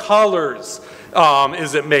of? What colors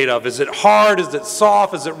is it made of? Is it hard? Is it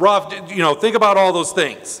soft? Is it rough? Think about all those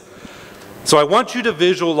things. So I want you to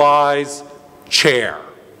visualize chair.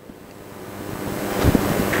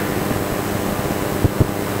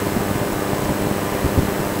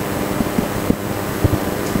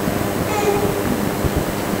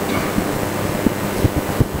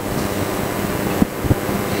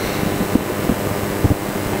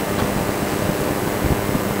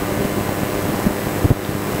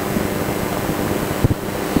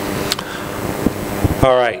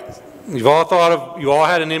 All right, you all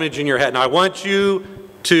had an image in your head. Now I want you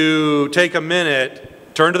to take a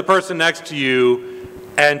minute, turn to the person next to you,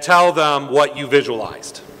 and tell them what you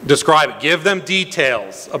visualized. Describe it. Give them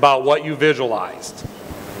details about what you visualized.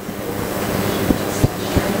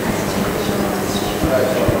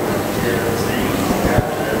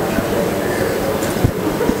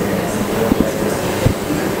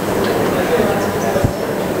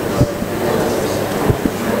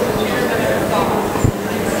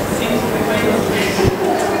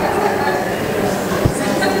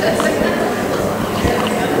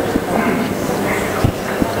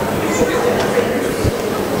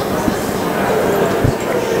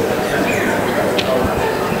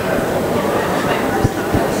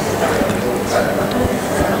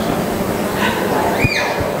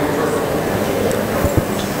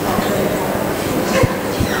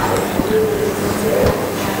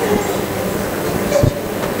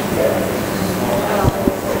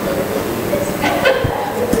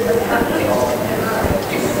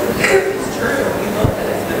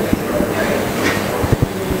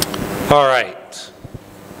 All right.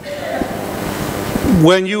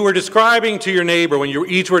 When you were describing to your neighbor, when you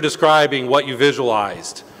each were describing what you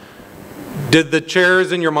visualized, did the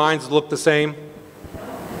chairs in your minds look the same?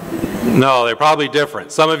 No, they're probably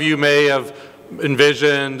different. Some of you may have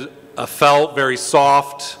envisioned a felt, very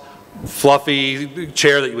soft, fluffy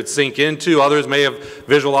chair that you would sink into. Others may have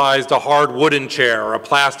visualized a hard wooden chair or a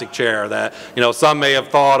plastic chair. That, some may have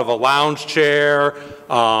thought of a lounge chair,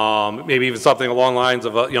 maybe even something along the lines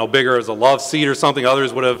of bigger as a love seat or something.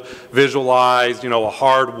 Others would have visualized a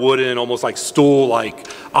hard wooden, almost like stool-like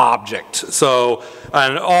object. So,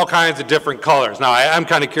 and all kinds of different colors. Now, I'm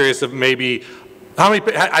kind of curious if maybe I'm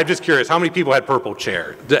just curious, how many people had a purple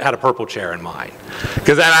chair in mind?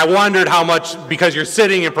 And I wondered how much, because you're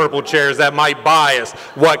sitting in purple chairs, that might bias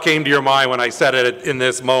what came to your mind when I said it in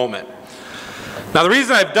this moment. Now, the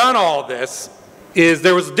reason I've done all this is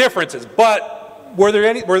there was differences, but were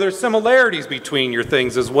there similarities between your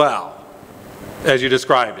things as well, as you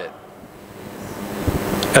described it?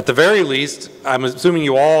 At the very least, I'm assuming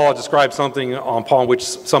you all described something upon which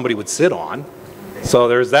somebody would sit on. So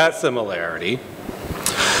there's that similarity.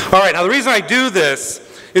 All right, now the reason I do this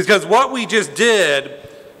is because what we just did,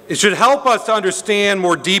 it should help us to understand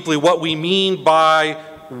more deeply what we mean by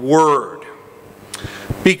word.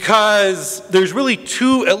 Because there's really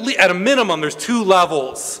at a minimum, there's two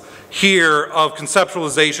levels here of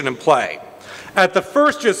conceptualization and play. At the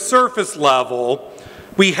first, just surface level,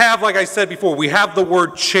 we have, like I said before, we have the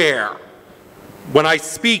word chair. When I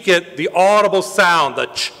speak it, the audible sound, the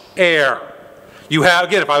ch-air. You have,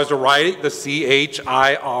 again, if I was to write it, the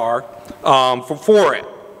C-H-I-R for it.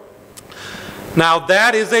 Now,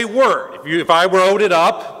 that is a word. If I wrote it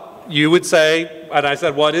up, you would say, and I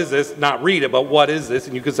said, what is this? Not read it, but what is this?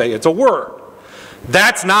 And you could say, it's a word.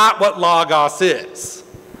 That's not what logos is.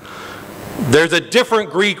 There's a different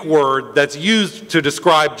Greek word that's used to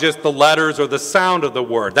describe just the letters or the sound of the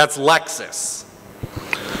word. That's lexis.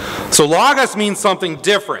 So logos means something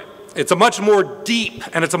different. It's a much more deep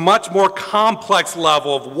and it's a much more complex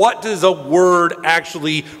level of what does a word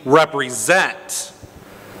actually represent.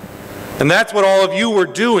 And that's what all of you were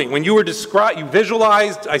doing. When you were you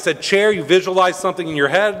visualized, I said chair, you visualized something in your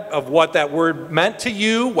head of what that word meant to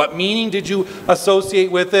you, what meaning did you associate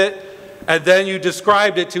with it, and then you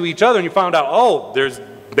described it to each other and you found out, oh, there's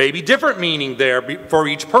maybe different meaning there for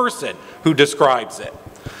each person who describes it.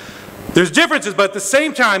 There's differences, but at the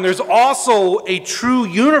same time, there's also a true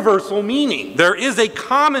universal meaning. There is a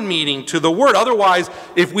common meaning to the word. Otherwise,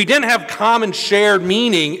 if we didn't have common shared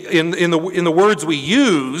meaning in the words we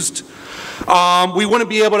used, we wouldn't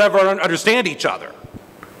be able to ever understand each other.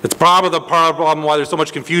 It's probably the problem why there's so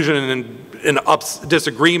much confusion and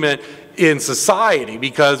disagreement in society,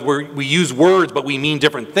 because we use words but we mean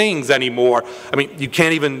different things anymore. I mean, you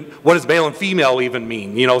can't even, what does male and female even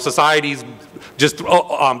mean? Society's just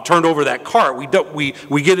turned over that cart.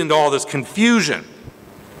 We get into all this confusion.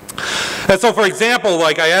 And so, for example,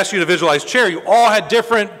 like I asked you to visualize chair, you all had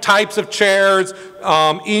different types of chairs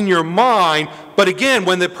in your mind, but again,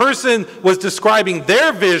 when the person was describing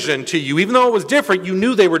their vision to you, even though it was different, you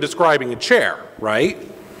knew they were describing a chair, right?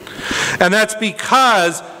 And that's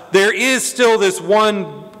because there is still this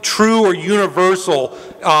one true or universal,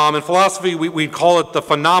 in philosophy we'd call it the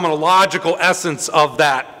phenomenological essence of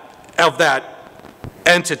that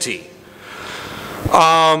entity.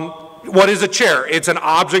 What is a chair? It's an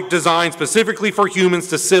object designed specifically for humans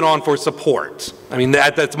to sit on for support. I mean,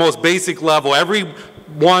 at the most basic level, every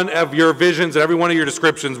one of your visions and every one of your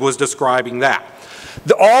descriptions was describing that.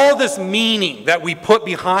 All this meaning that we put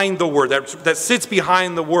behind the word, that sits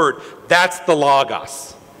behind the word, that's the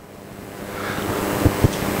logos.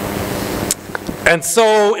 And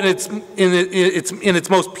so in its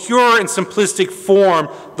most pure and simplistic form,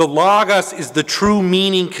 the logos is the true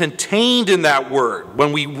meaning contained in that word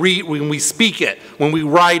when we speak it, when we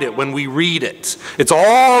write it, when we read it. It's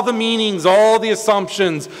all the meanings, all the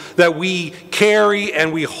assumptions that we carry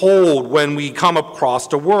and we hold when we come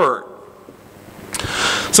across a word.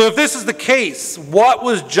 So if this is the case, what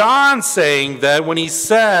was John saying then when he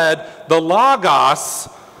said the logos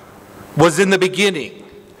was in the beginning?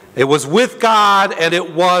 It was with God and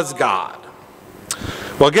it was God.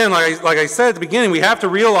 Well, again, like I said at the beginning, we have to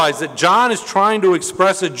realize that John is trying to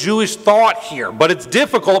express a Jewish thought here, but it's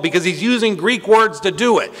difficult because he's using Greek words to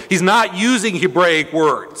do it. He's not using Hebraic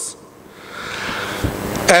words.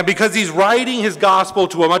 And because he's writing his gospel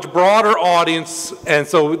to a much broader audience, and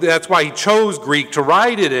so that's why he chose Greek to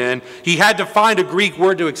write it in, he had to find a Greek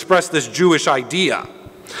word to express this Jewish idea.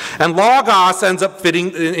 And logos ends up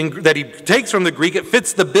fitting, that he takes from the Greek, it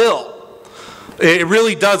fits the bill. It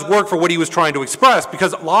really does work for what he was trying to express,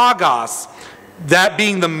 because logos, that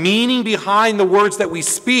being the meaning behind the words that we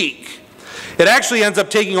speak, it actually ends up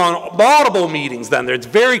taking on multiple meanings then. It's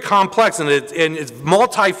very complex and it's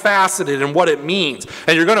multifaceted in what it means.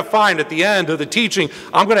 And you're going to find at the end of the teaching,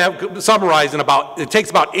 I'm going to summarize it takes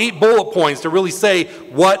about 8 bullet points to really say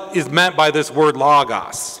what is meant by this word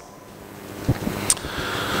logos.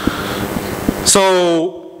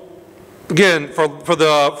 So, again, for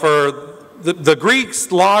the Greeks,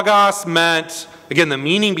 logos meant, again, the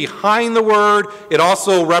meaning behind the word. It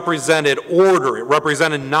also represented order. It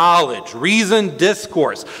represented knowledge, reason,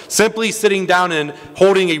 discourse. Simply sitting down and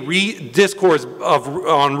holding a discourse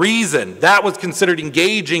on reason, that was considered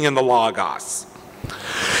engaging in the logos.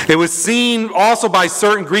 It was seen also by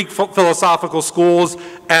certain Greek philosophical schools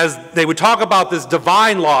as they would talk about this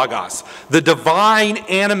divine logos, the divine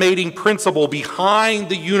animating principle behind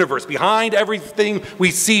the universe, behind everything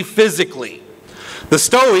we see physically. The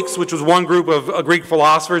Stoics, which was one group of Greek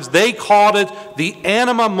philosophers, they called it the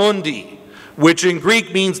anima mundi, which in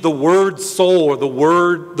Greek means the word's soul, or the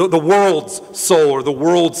world's soul, or the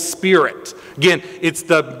world's spirit. Again, it's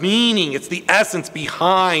the meaning, it's the essence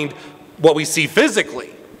behind what we see physically.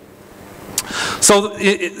 So,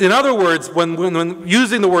 in other words, when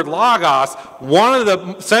using the word logos, one of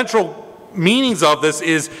the central meanings of this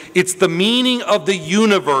is it's the meaning of the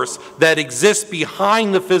universe that exists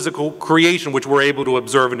behind the physical creation which we're able to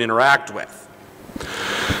observe and interact with.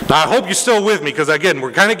 Now, I hope you're still with me, because again,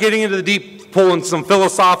 we're kind of getting into the deep, pulling some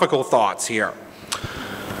philosophical thoughts here.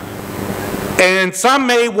 And some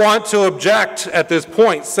may want to object at this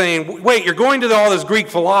point, saying, wait, you're going to all this Greek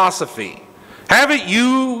philosophy. Haven't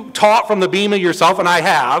you taught from the bema yourself, and I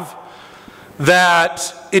have,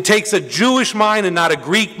 that it takes a Jewish mind and not a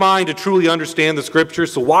Greek mind to truly understand the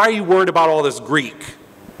Scriptures, so why are you worried about all this Greek?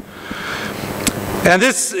 And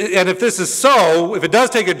if this is so, if it does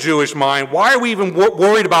take a Jewish mind, why are we even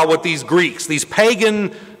worried about what these Greeks, these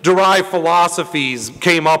pagan-derived philosophies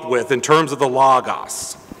came up with in terms of the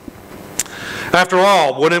logos? After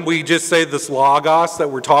all, wouldn't we just say this logos that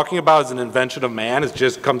we're talking about is an invention of man? It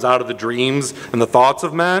just comes out of the dreams and the thoughts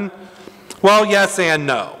of men? Well, yes and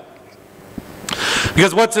no.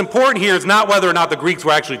 Because what's important here is not whether or not the Greeks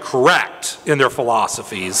were actually correct in their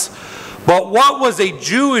philosophies, but what was a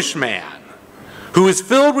Jewish man who is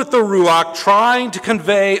filled with the Ruach trying to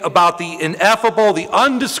convey about the ineffable, the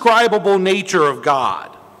undescribable nature of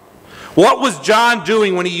God? What was John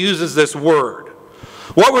doing when he uses this word?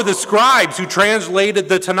 What were the scribes who translated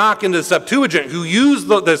the Tanakh into the Septuagint, who used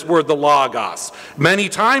this word, the Logos, many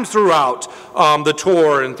times throughout the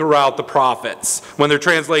Torah and throughout the prophets when they're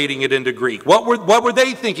translating it into Greek? What were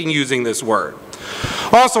they thinking using this word?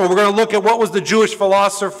 Also, we're going to look at what was the Jewish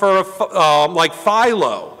philosopher like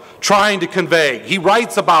Philo trying to convey. He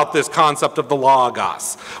writes about this concept of the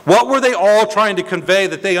Logos. What were they all trying to convey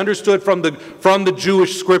that they understood from the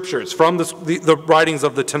Jewish scriptures, from the writings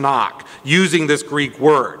of the Tanakh, using this Greek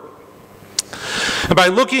word? And by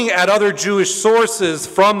looking at other Jewish sources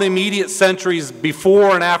from the immediate centuries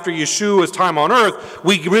before and after Yeshua's time on earth,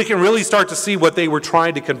 we can really start to see what they were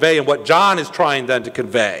trying to convey and what John is trying then to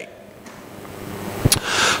convey.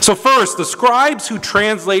 So first, the scribes who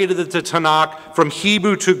translated the Tanakh from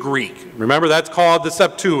Hebrew to Greek. Remember, that's called the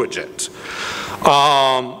Septuagint.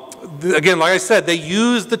 Again, like I said, they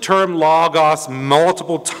used the term logos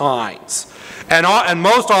multiple times. And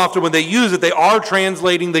most often when they use it, they are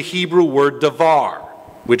translating the Hebrew word davar,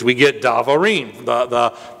 which we get davarim,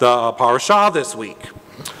 the parashah this week.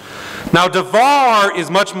 Now, davar is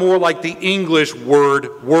much more like the English word,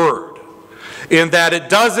 in that it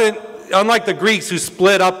doesn't, unlike the Greeks who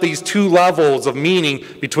split up these two levels of meaning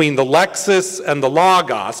between the lexis and the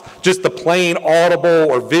logos, just the plain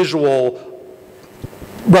audible or visual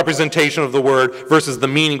representation of the word versus the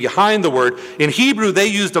meaning behind the word. In Hebrew, they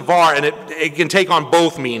use davar, and it can take on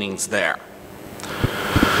both meanings there.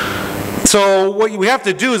 So what we have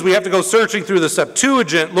to do is we have to go searching through the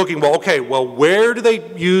Septuagint looking, where do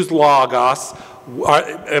they use logos?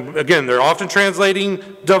 Again, they're often translating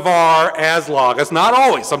davar as logos. Not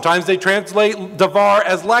always. Sometimes they translate davar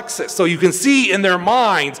as lexis. So you can see in their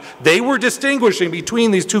minds, they were distinguishing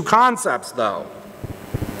between these two concepts, though.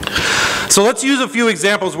 So let's use a few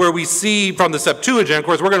examples where we see from the Septuagint. Of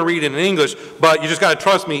course, we're going to read it in English, but you just got to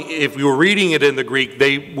trust me, if you were reading it in the Greek,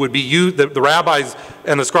 they would be the rabbis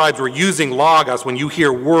and the scribes were using logos when you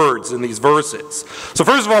hear words in these verses. So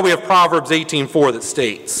first of all, we have Proverbs 18:4 that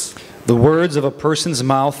states, "The words of a person's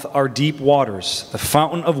mouth are deep waters. The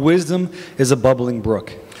fountain of wisdom is a bubbling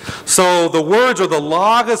brook." So the words or the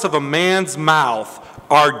logos of a man's mouth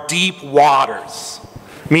are deep waters.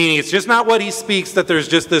 Meaning it's just not what he speaks, that there's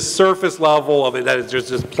just this surface level of it, that it's just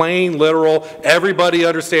this plain, literal, everybody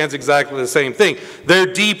understands exactly the same thing. They're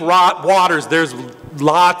deep waters. There's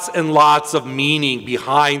lots and lots of meaning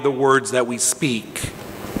behind the words that we speak.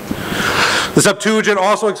 The Septuagint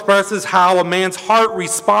also expresses how a man's heart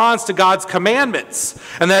responds to God's commandments,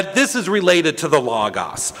 and that this is related to the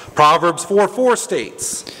logos. Proverbs 4:4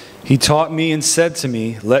 states, He taught me and said to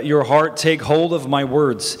me, let your heart take hold of my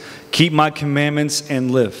words, keep my commandments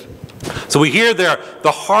and live. So we hear there,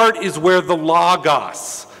 the heart is where the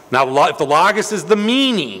logos. Now, if the logos is the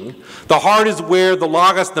meaning, the heart is where the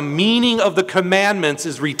logos, the meaning of the commandments,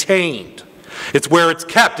 is retained. It's where it's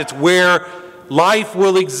kept. It's where life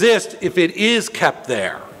will exist if it is kept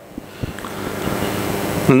there.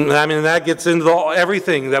 I mean, that gets into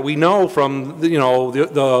everything that we know from from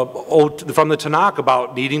the Tanakh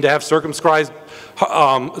about needing to have circumcised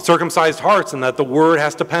hearts, and that the word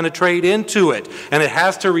has to penetrate into it and it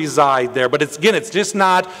has to reside there. But it's just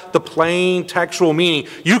not the plain textual meaning.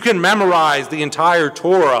 You can memorize the entire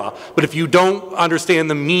Torah, but if you don't understand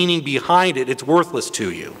the meaning behind it, it's worthless to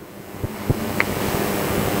you.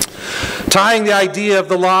 Tying the idea of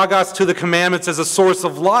the Logos to the commandments as a source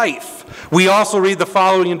of life, we also read the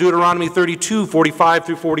following in Deuteronomy 32, 45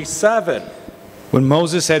 through 47. When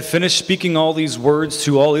Moses had finished speaking all these words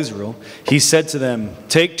to all Israel, he said to them,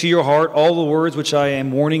 take to your heart all the words which I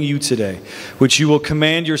am warning you today, which you will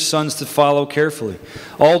command your sons to follow carefully,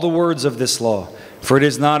 all the words of this law, for it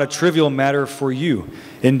is not a trivial matter for you.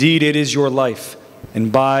 Indeed, it is your life. And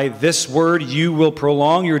by this word you will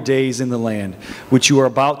prolong your days in the land, which you are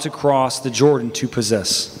about to cross the Jordan to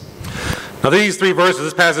possess. Now these three verses,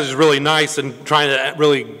 this passage is really nice and trying to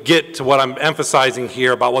really get to what I'm emphasizing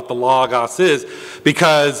here about what the Logos is,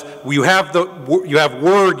 because you have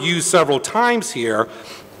word used several times here.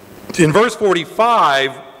 In verse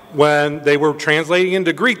 45, when they were translating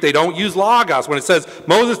into Greek, they don't use Logos. When it says,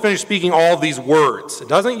 Moses finished speaking all of these words, it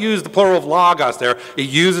doesn't use the plural of Logos there. It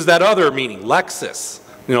uses that other meaning, Lexis.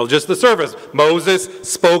 Just the surface. Moses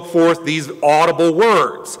spoke forth these audible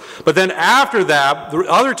words. But then after that, the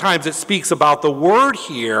other times it speaks about the word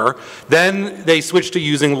here, then they switch to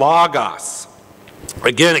using Logos.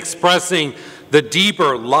 Again, expressing the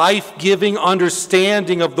deeper, life-giving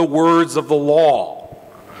understanding of the words of the law.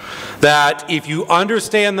 That if you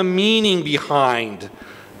understand the meaning behind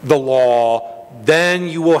the law, then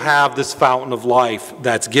you will have this fountain of life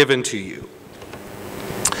that's given to you.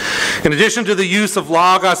 In addition to the use of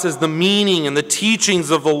Logos as the meaning and the teachings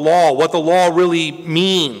of the law, what the law really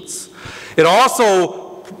means, it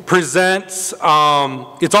also presents,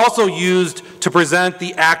 it's also used to present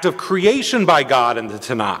the act of creation by God in the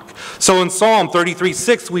Tanakh. So in Psalm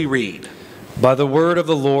 33:6 we read, by the word of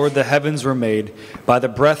the Lord the heavens were made, by the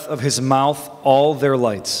breath of his mouth all their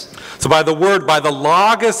lights. So by the word, by the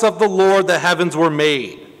Logos of the Lord the heavens were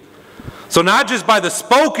made. So not just by the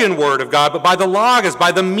spoken word of God, but by the Logos,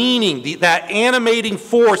 by the meaning, that animating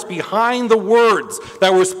force behind the words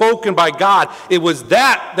that were spoken by God. It was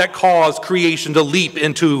that caused creation to leap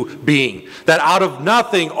into being. That out of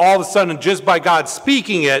nothing, all of a sudden, just by God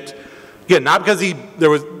speaking it, again, not because there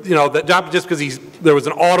was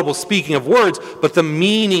an audible speaking of words, but the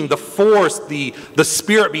meaning, the force, the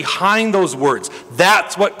spirit behind those words.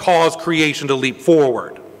 That's what caused creation to leap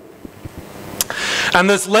forward. And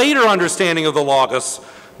this later understanding of the Logos,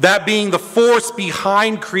 that being the force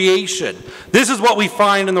behind creation, this is what we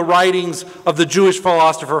find in the writings of the Jewish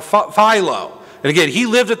philosopher Philo. And again, he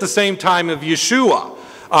lived at the same time of Yeshua.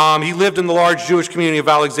 He lived in the large Jewish community of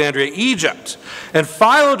Alexandria, Egypt. And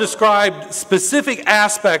Philo described specific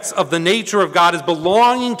aspects of the nature of God as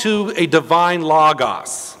belonging to a divine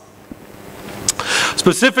Logos.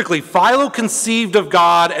 Specifically, Philo conceived of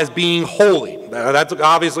God as being holy. That's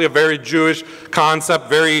obviously a very Jewish concept,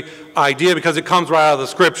 very idea, because it comes right out of the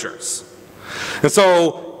scriptures. And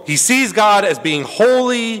so he sees God as being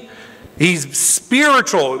holy. He's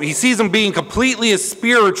spiritual. He sees him being completely as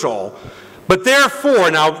spiritual. But therefore,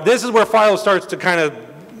 now this is where Philo starts to kind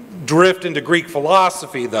of drift into Greek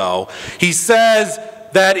philosophy, though. He says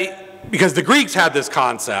that, because the Greeks had this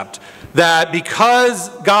concept, that because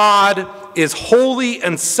God is holy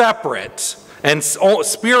and separate and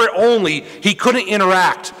spirit only, he couldn't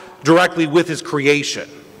interact directly with his creation.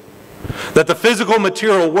 That the physical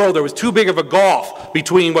material world, there was too big of a gulf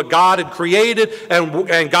between what God had created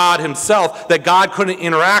and God himself, that God couldn't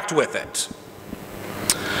interact with it.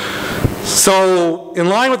 So, in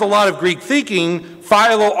line with a lot of Greek thinking,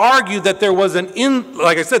 Philo argued that there was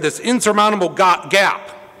this insurmountable gap.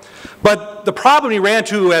 But the problem he ran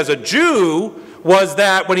into as a Jew was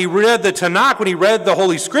that when he read the Tanakh, when he read the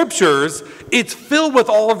Holy Scriptures, it's filled with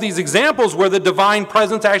all of these examples where the divine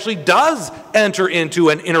presence actually does enter into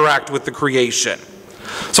and interact with the creation.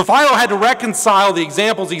 So Philo had to reconcile the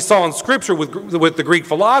examples he saw in Scripture with the Greek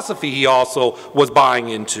philosophy he also was buying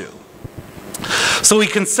into. So he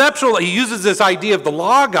uses this idea of the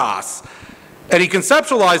Logos And he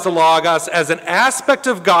conceptualized the Logos as an aspect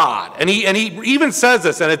of God. And he even says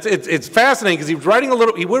this, and it's fascinating because he was writing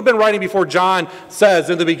he would have been writing before John says,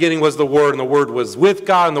 in the beginning was the Word, and the Word was with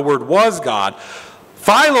God, and the Word was God.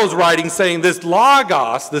 Philo's writing saying this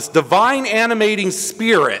Logos, this divine animating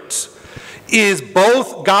spirit, is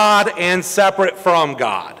both God and separate from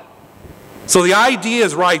God. So the idea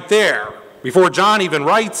is right there, before John even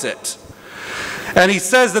writes it. And he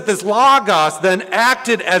says that this Logos then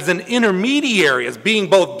acted as an intermediary, as being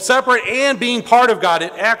both separate and being part of God.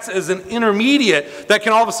 It acts as an intermediate that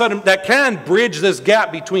can all of a sudden, that can bridge this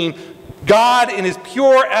gap between God in his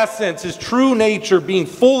pure essence, his true nature, being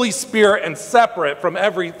fully spirit and separate from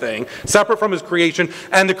everything, separate from his creation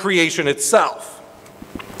and the creation itself.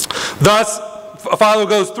 Thus, Philo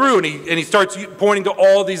goes through and he starts pointing to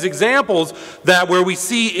all these examples where we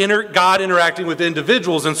see God interacting with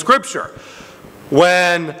individuals in Scripture.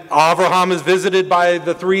 When Abraham is visited by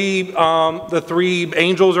the three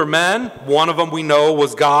angels or men, one of them we know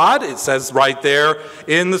was God. It says right there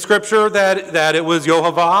in the Scripture that it was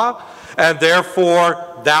Yehovah, and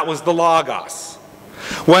therefore that was the Logos.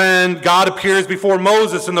 When God appears before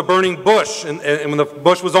Moses in the burning bush, and when the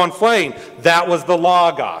bush was on flame, that was the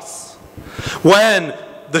Logos. When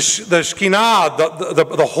the Shekinah,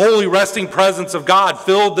 the holy resting presence of God,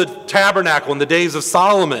 filled the tabernacle in the days of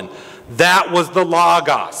Solomon, that was the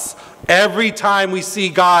Logos. Every time we see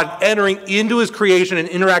God entering into his creation and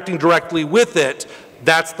interacting directly with it,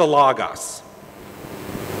 that's the Logos.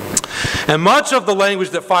 And much of the language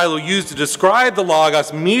that Philo used to describe the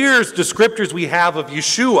Logos mirrors descriptors we have of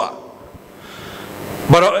Yeshua.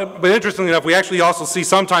 But interestingly enough, we actually also see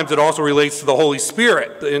sometimes it also relates to the Holy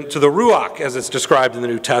Spirit, to the Ruach, as it's described in the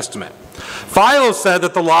New Testament. Philo said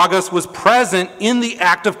that the Logos was present in the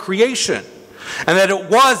act of creation, and that it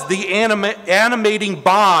was the animating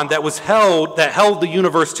bond that held the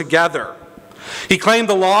universe together. He claimed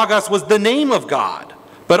the Logos was the name of God,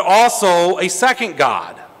 but also a second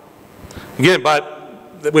God. Again,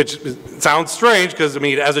 which sounds strange because, I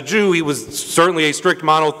mean, as a Jew, he was certainly a strict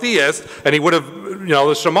monotheist, and he would have,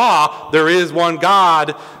 the Shema, there is one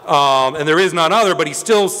God, and there is none other, but he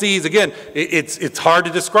still sees, again, it's hard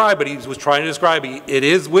to describe, but he was trying to describe it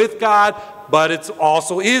is with God, but it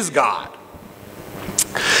also is God.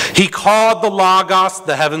 He called the Logos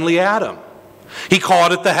the heavenly Adam. He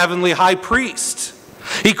called it the heavenly high priest.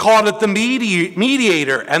 He called it the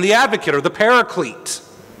mediator and the advocate, or the paraclete.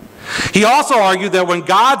 He also argued that when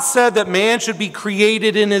God said that man should be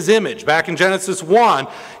created in his image, back in Genesis 1,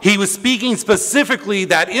 he was speaking specifically,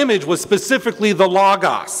 that image was specifically the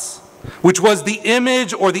Logos, which was the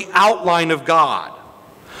image or the outline of God.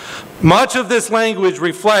 Much of this language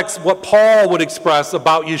reflects what Paul would express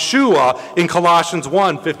about Yeshua in Colossians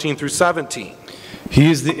 1, 15 through 17. He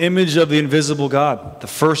is the image of the invisible God, the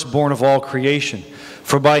firstborn of all creation.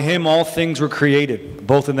 For by him all things were created,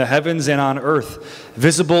 both in the heavens and on earth,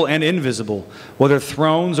 visible and invisible, whether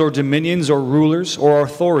thrones or dominions or rulers or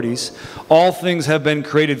authorities, all things have been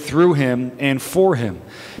created through him and for him.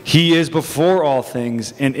 He is before all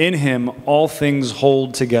things, and in him all things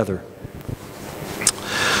hold together.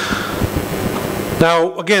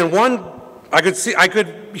 Now, again, I could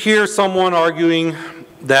hear someone arguing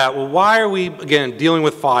that, well, why are we, again, dealing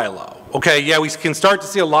with Philo? Okay, yeah, we can start to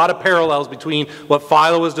see a lot of parallels between what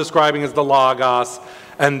Philo was describing as the Logos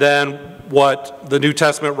and then what the New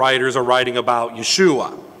Testament writers are writing about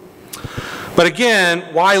Yeshua. But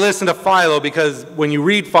again, why listen to Philo? Because when you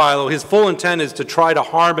read Philo, his full intent is to try to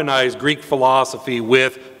harmonize Greek philosophy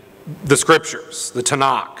with the Scriptures, the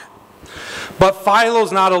Tanakh. But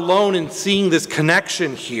Philo's not alone in seeing this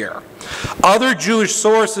connection here. Other Jewish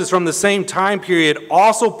sources from the same time period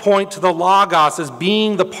also point to the Logos as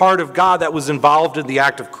being the part of God that was involved in the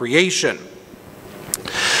act of creation.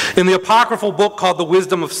 In the apocryphal book called The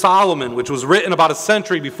Wisdom of Solomon, which was written about a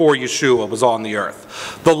century before Yeshua was on the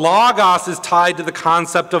earth, the Logos is tied to the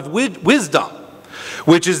concept of wisdom,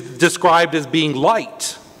 which is described as being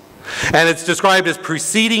light. And it's described as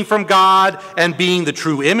proceeding from God and being the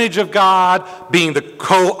true image of God, being the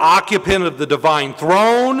co-occupant of the divine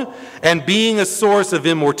throne, and being a source of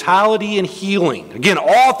immortality and healing. Again,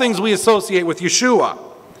 all things we associate with Yeshua.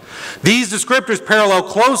 These descriptors parallel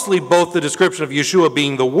closely both the description of Yeshua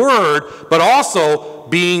being the Word, but also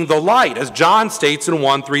being the light, as John states in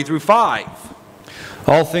 1, 3 through 5.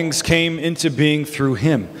 All things came into being through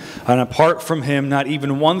him, and apart from him, not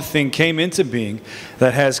even one thing came into being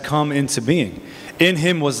that has come into being. In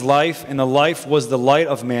him was life, and the life was the light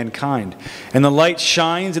of mankind. And the light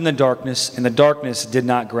shines in the darkness, and the darkness did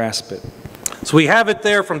not grasp it. So we have it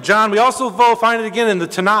there from John. We also find it again in the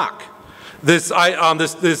Tanakh. This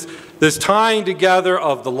tying together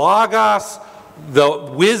of the Logos,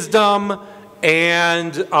 the wisdom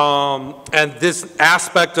and this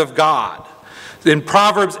aspect of God. In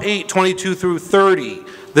Proverbs 8:22 through 30,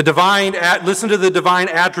 listen to the divine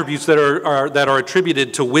attributes that are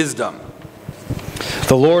attributed to wisdom.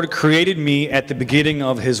 The Lord created me at the beginning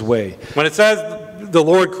of his way. When it says the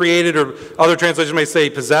Lord created, or other translations may say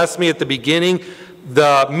possessed me at the beginning,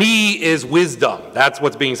 the me is wisdom. That's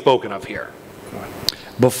what's being spoken of here.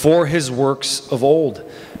 Before his works of old,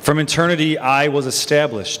 from eternity I was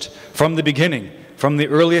established, from the beginning, from the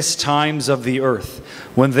earliest times of the earth.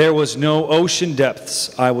 When there was no ocean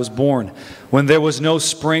depths, I was born. When there was no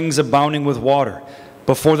springs abounding with water.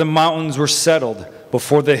 Before the mountains were settled,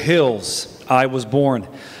 before the hills, I was born.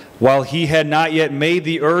 While he had not yet made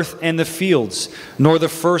the earth and the fields, nor the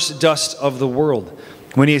first dust of the world.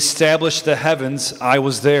 When he established the heavens, I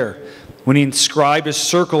was there. When he inscribed a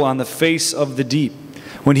circle on the face of the deep.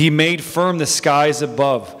 When he made firm the skies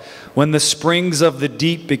above. When the springs of the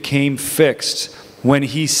deep became fixed. When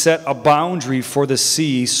he set a boundary for the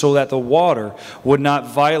sea so that the water would not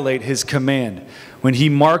violate his command. When he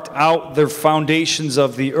marked out the foundations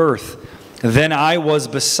of the earth. Then I was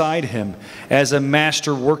beside him as a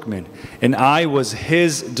master workman, and I was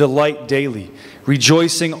his delight daily,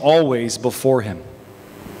 rejoicing always before him.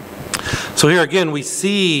 So here again we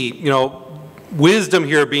see, wisdom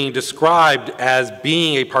here being described as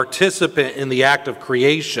being a participant in the act of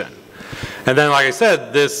creation. And then, like I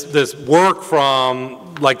said, this work from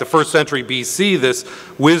like the 1st century BC, this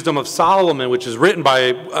Wisdom of Solomon, which is written by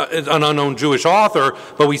an unknown Jewish author,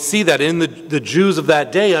 but we see that in the Jews of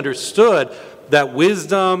that day understood that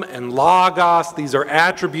wisdom and logos, these are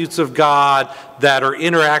attributes of God that are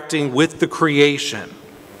interacting with the creation.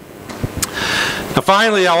 Now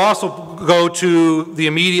finally, I'll also go to the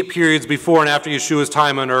immediate periods before and after Yeshua's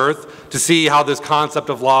time on earth to see how this concept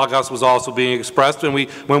of logos was also being expressed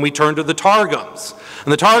when we turn to the Targums.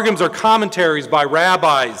 And the Targums are commentaries by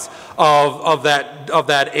rabbis of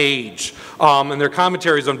that age, and they're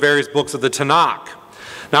commentaries on various books of the Tanakh.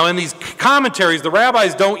 Now in these commentaries, the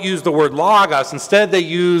rabbis don't use the word logos. Instead, they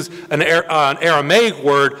use an Aramaic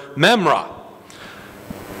word, memra.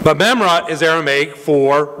 But memra is Aramaic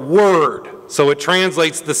for word, so it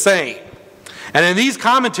translates the same. And in these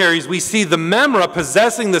commentaries, we see the memra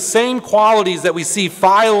possessing the same qualities that we see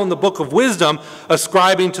Philo in the Book of Wisdom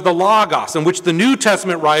ascribing to the logos, in which the New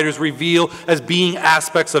Testament writers reveal as being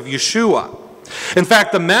aspects of Yeshua. In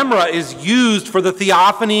fact, the memra is used for the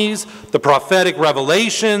theophanies, the prophetic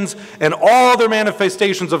revelations, and all other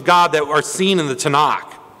manifestations of God that are seen in the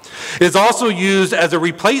Tanakh. It is also used as a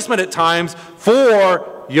replacement at times for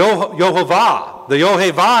Yehovah, the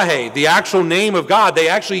Yohevahe, the actual name of God. They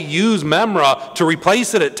actually use memra to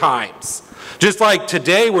replace it at times. Just like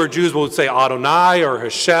today where Jews would say Adonai or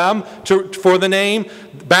Hashem for the name,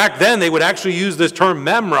 back then they would actually use this term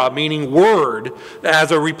memra, meaning word,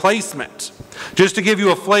 as a replacement. Just to give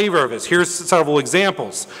you a flavor of this, here's several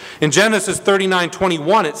examples. In Genesis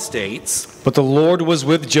 39:21 it states, But the Lord was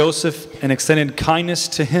with Joseph and extended kindness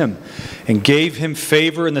to him and gave him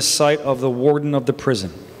favor in the sight of the warden of the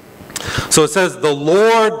prison. So it says the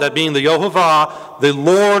Lord, that being the Yehovah, the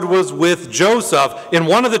Lord was with Joseph. In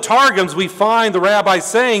one of the Targums we find the rabbi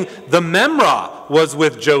saying the memra was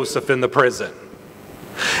with Joseph in the prison.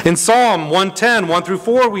 In Psalm 110, 1 through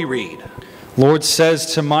 4 we read, Lord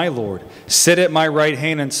says to my Lord, sit at my right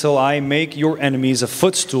hand until I make your enemies a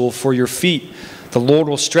footstool for your feet. The Lord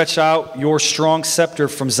will stretch out your strong scepter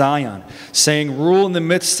from Zion, saying, rule in the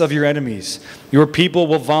midst of your enemies. Your people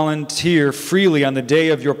will volunteer freely on the day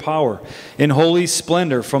of your power. In holy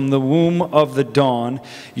splendor from the womb of the dawn,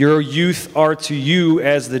 your youth are to you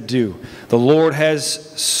as the dew. The Lord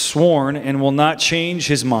has sworn and will not change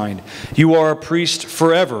his mind. You are a priest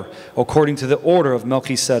forever, according to the order of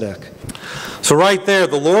Melchizedek. So right there,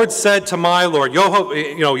 the Lord said to my Lord,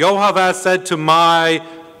 Yehovah said to my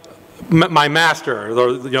master,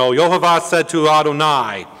 Yehovah said to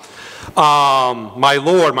Adonai, my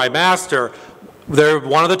Lord, my master.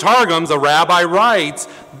 One of the Targums, a rabbi writes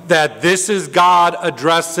that this is God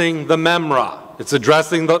addressing the memra. It's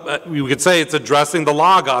addressing you could say it's addressing the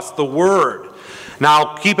logos, the word.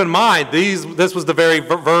 Now, keep in mind, this was the very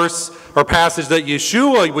verse or passage that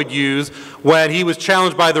Yeshua would use when he was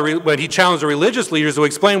challenged when he challenged the religious leaders to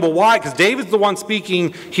explain, well, why? Because David's the one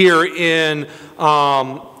speaking here in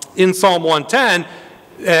Psalm 110,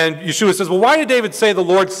 and Yeshua says, well, why did David say the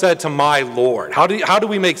Lord said to my Lord? How do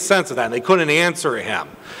we make sense of that? And they couldn't answer him.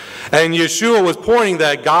 And Yeshua was pointing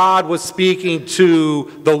that God was speaking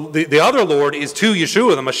to the other Lord is to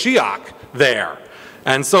Yeshua, the Mashiach, there.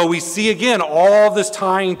 And so we see again all this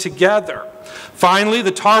tying together. Finally,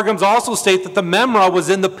 the Targums also state that the Memra was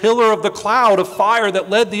in the pillar of the cloud of fire that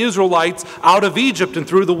led the Israelites out of Egypt and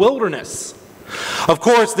through the wilderness. Of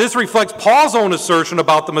course, this reflects Paul's own assertion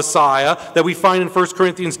about the Messiah that we find in 1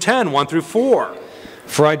 Corinthians 10, 1 through 4.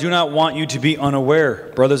 For I do not want you to be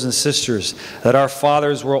unaware, brothers and sisters, that our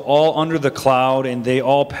fathers were all under the cloud, and they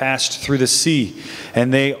all passed through the sea,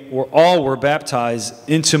 and they all were baptized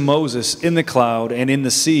into Moses in the cloud and in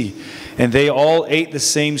the sea. And they all ate the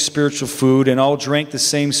same spiritual food, and all drank the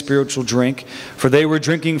same spiritual drink, for they were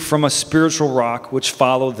drinking from a spiritual rock which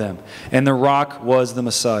followed them, and the rock was the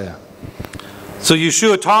Messiah. So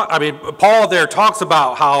Paul there talks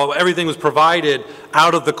about how everything was provided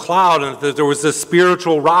out of the cloud, and that there was this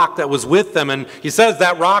spiritual rock that was with them. And he says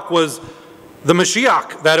that rock was the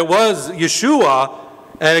Mashiach, that it was Yeshua.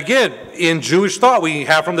 And again, in Jewish thought, we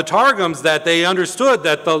have from the Targums that they understood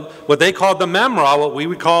that what they called the Memra, what we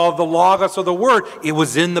would call the Logos or the Word, it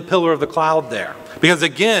was in the pillar of the cloud there. Because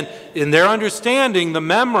again, in their understanding, the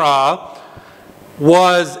Memra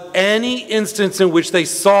was any instance in which they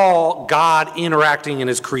saw God interacting in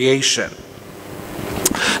His creation.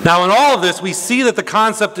 Now, in all of this, we see that the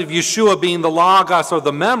concept of Yeshua being the Logos or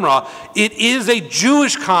the Memra, it is a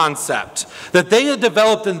Jewish concept that they had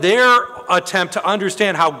developed in their attempt to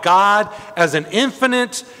understand how God, as an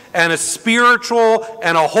infinite and a spiritual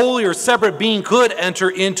and a holy or separate being, could enter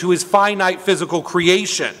into His finite physical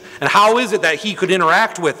creation. And how is it that He could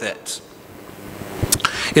interact with it?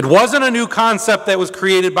 It wasn't a new concept that was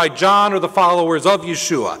created by John or the followers of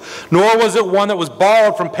Yeshua, nor was it one that was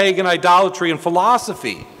borrowed from pagan idolatry and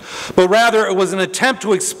philosophy, but rather it was an attempt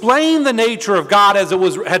to explain the nature of God as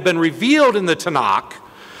it had been revealed in the Tanakh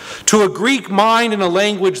to a Greek mind in a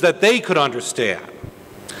language that they could understand.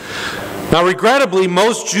 Now, regrettably,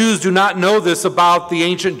 most Jews do not know this about the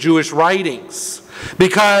ancient Jewish writings,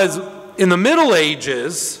 because in the Middle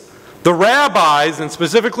Ages, the rabbis, and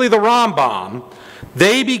specifically the Rambam,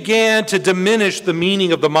 they began to diminish the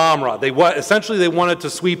meaning of the Mamre. Essentially, they wanted to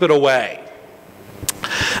sweep it away.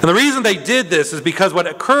 And the reason they did this is because what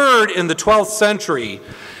occurred in the 12th century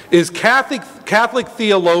is Catholic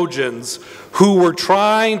theologians who were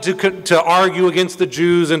trying to argue against the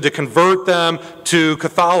Jews and to convert them to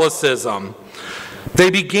Catholicism, they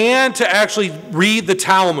began to actually read the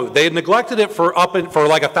Talmud. They had neglected it for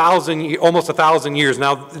like almost 1,000 years.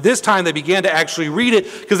 Now, this time they began to actually read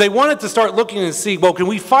it because they wanted to start looking and see, well, can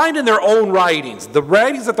we find in their own writings, the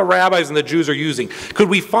writings that the rabbis and the Jews are using, could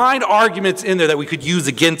we find arguments in there that we could use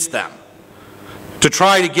against them to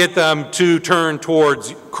try to get them to turn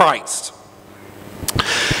towards Christ?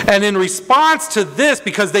 And in response to this,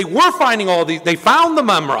 because they were finding all these, they found the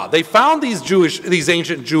Memra, they found these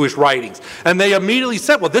ancient Jewish writings, and they immediately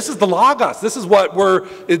said, well, this is the Logos, this is what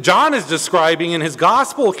John is describing in his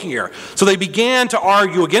gospel here. So they began to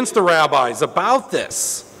argue against the rabbis about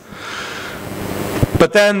this.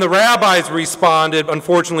 But then the rabbis responded,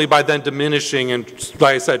 unfortunately, by then diminishing and,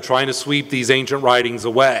 like I said, trying to sweep these ancient writings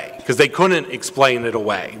away, because they couldn't explain it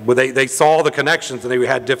away. They saw the connections and they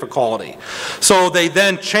had difficulty. So they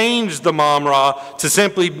then changed the Mamre to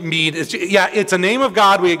simply mean, it's a name of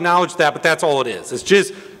God, we acknowledge that, but that's all it is. It's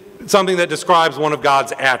just something that describes one of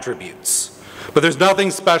God's attributes. But there's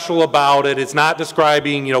nothing special about it. It's not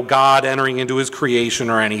describing, God entering into His creation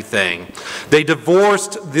or anything. They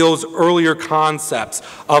divorced those earlier concepts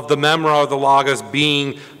of the Memra or the Logos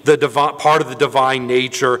being the part of the divine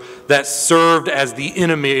nature that served as the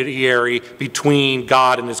intermediary between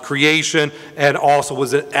God and His creation, and also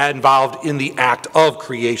was involved in the act of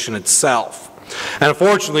creation itself. And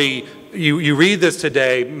unfortunately, you read this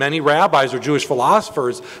today, many rabbis or Jewish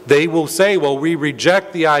philosophers, they will say, well, we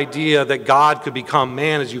reject the idea that God could become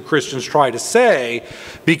man, as you Christians try to say,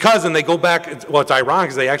 because, and they go back, well, it's ironic,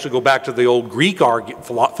 because they actually go back to the old Greek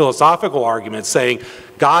philosophical argument, saying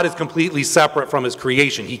God is completely separate from His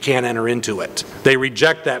creation. He can't enter into it. They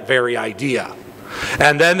reject that very idea.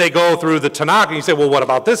 And then they go through the Tanakh and you say, well, what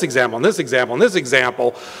about this example, and this example, and this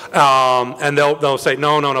example? And they'll say,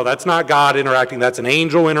 no, that's not God interacting, that's an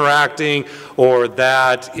angel interacting, or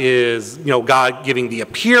that is, God giving the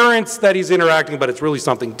appearance that He's interacting, but it's really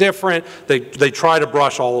something different. They try to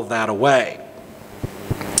brush all of that away.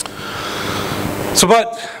 So,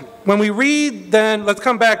 but when we read then, let's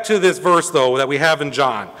come back to this verse though that we have in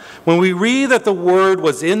John. When we read that the Word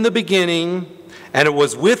was in the beginning, and it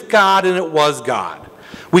was with God, and it was God,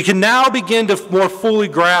 we can now begin to more fully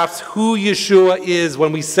grasp who Yeshua is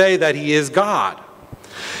when we say that He is God.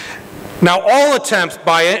 Now, all attempts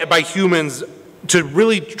by humans to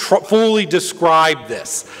really fully describe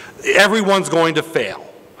this, everyone's going to fail.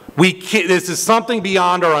 This is something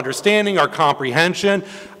beyond our understanding, our comprehension.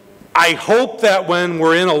 I hope that when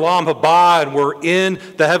we're in Olam Haba and we're in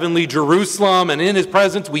the heavenly Jerusalem and in his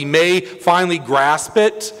presence, we may finally grasp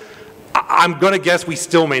it. I'm going to guess we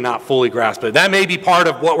still may not fully grasp it. That may be part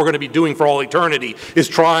of what we're going to be doing for all eternity, is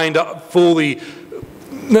trying to fully,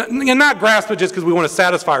 not grasp it just because we want to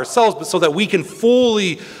satisfy ourselves, but so that we can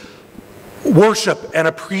fully worship and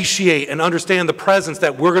appreciate and understand the presence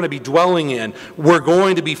that we're going to be dwelling in. We're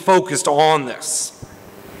going to be focused on this.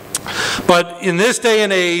 But in this day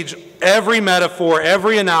and age, every metaphor,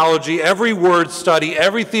 every analogy, every word study,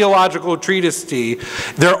 every theological treatise,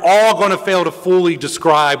 they're all going to fail to fully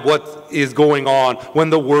describe what is going on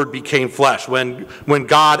when the Word became flesh, when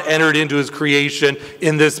God entered into his creation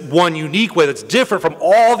in this one unique way that's different from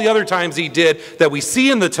all the other times he did that we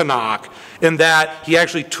see in the Tanakh, in that he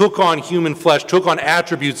actually took on human flesh, took on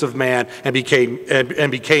attributes of man, and became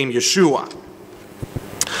Yeshua.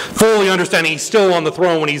 Fully understanding he's still on the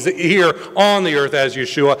throne when he's here on the earth as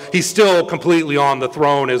Yeshua. He's still completely on the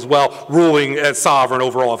throne as well, ruling as sovereign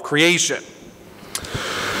over all of creation.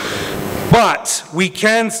 But we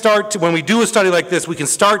can start to, when we do a study like this, we can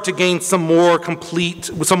start to gain some more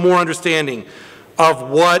understanding of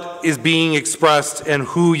what is being expressed and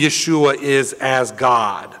who Yeshua is as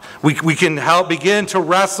God. We can begin to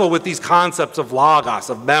wrestle with these concepts of logos,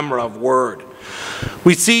 of memra, of word.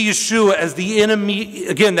 We see Yeshua as the enemy,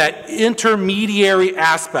 again, that intermediary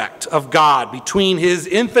aspect of God between his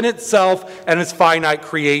infinite self and his finite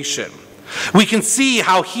creation. We can see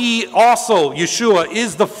how he also, Yeshua,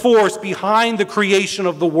 is the force behind the creation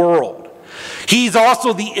of the world. He's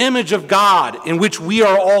also the image of God in which we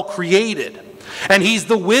are all created. And he's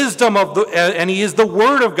the wisdom and he is the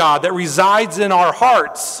word of God that resides in our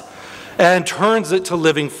hearts and turns it to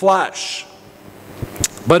living flesh.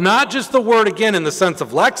 But not just the word, again, in the sense of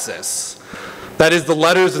lexis, that is the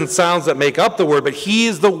letters and sounds that make up the word, but he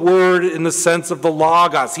is the word in the sense of the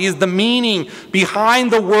logos. He is the meaning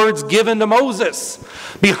behind the words given to Moses.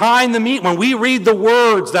 Behind the meaning, when we read the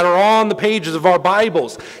words that are on the pages of our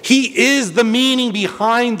Bibles, he is the meaning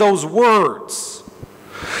behind those words.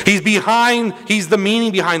 He's the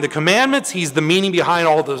meaning behind the commandments. He's the meaning behind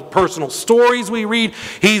all the personal stories we read.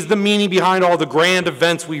 He's the meaning behind all the grand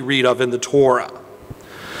events we read of in the Torah.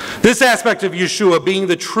 This aspect of Yeshua being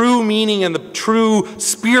the true meaning and the true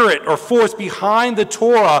spirit or force behind the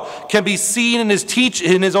Torah can be seen in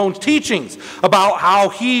his own teachings about how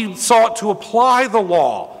he sought to apply the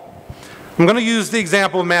law. I'm going to use the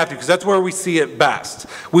example of Matthew because that's where we see it best.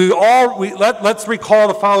 Let's recall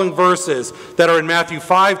the following verses that are in Matthew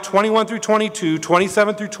 5, 21 through 22,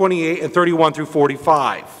 27 through 28, and 31 through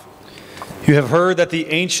 45. You have heard that the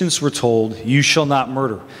ancients were told, "You shall not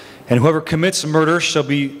murder. And whoever commits murder shall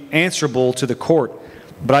be answerable to the court.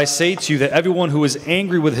 But I say to you that everyone who is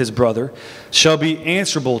angry with his brother shall be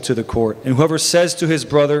answerable to the court. And whoever says to his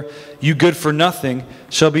brother, 'You good for nothing,'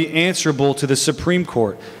 shall be answerable to the Supreme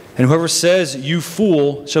Court. And whoever says, 'You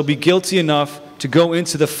fool,' shall be guilty enough to go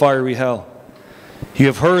into the fiery hell. You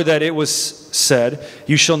have heard that it was said,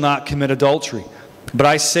 'You shall not commit adultery.' But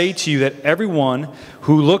I say to you that everyone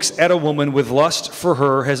who looks at a woman with lust for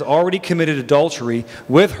her has already committed adultery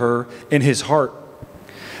with her in his heart.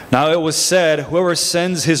 Now it was said, 'Whoever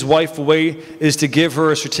sends his wife away is to give her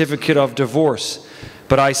a certificate of divorce.'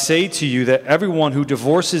 But I say to you that everyone who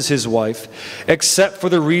divorces his wife, except for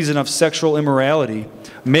the reason of sexual immorality,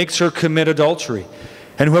 makes her commit adultery.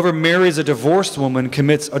 And whoever marries a divorced woman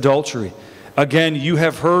commits adultery. Again, you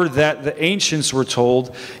have heard that the ancients were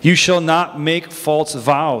told, 'You shall not make false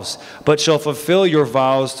vows, but shall fulfill your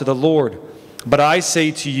vows to the Lord.' But I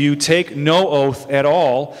say to you, take no oath at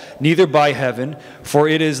all, neither by heaven, for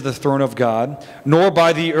it is the throne of God, nor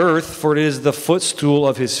by the earth, for it is the footstool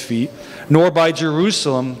of his feet, nor by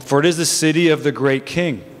Jerusalem, for it is the city of the great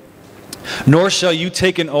King. Nor shall you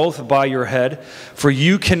take an oath by your head, for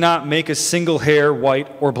you cannot make a single hair white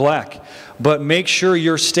or black. But make sure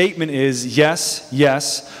your statement is yes,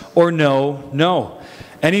 yes, or no, no.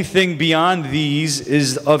 Anything beyond these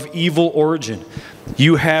is of evil origin.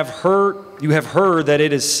 You have heard that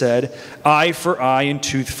it is said, 'Eye for eye and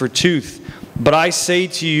tooth for tooth.' But I say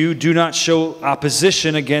to you, do not show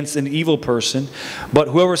opposition against an evil person, but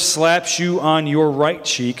whoever slaps you on your right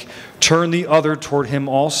cheek, turn the other toward him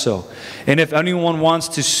also. And if anyone wants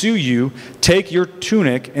to sue you, take your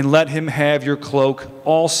tunic and let him have your cloak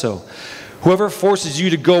also. Whoever forces you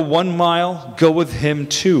to go 1 mile, go with him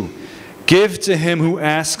 2. Give to him who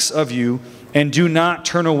asks of you, and do not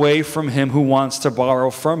turn away from him who wants to borrow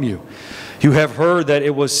from you. You have heard that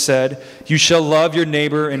it was said, 'You shall love your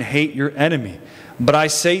neighbor and hate your enemy.' But I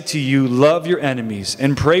say to you, love your enemies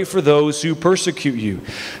and pray for those who persecute you,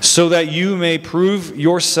 so that you may prove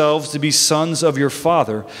yourselves to be sons of your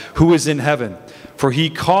Father who is in heaven. For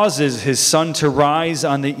he causes his sun to rise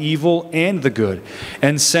on the evil and the good,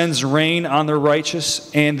 and sends rain on the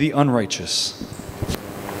righteous and the unrighteous.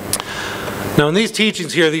 Now in these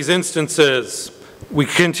teachings here, these instances, we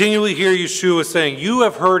continually hear Yeshua saying, you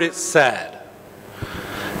have heard it said.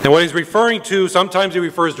 And what he's referring to, sometimes he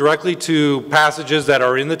refers directly to passages that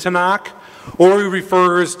are in the Tanakh, or he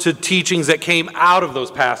refers to teachings that came out of those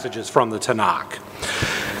passages from the Tanakh.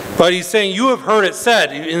 But he's saying, you have heard it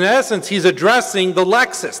said. In essence, he's addressing the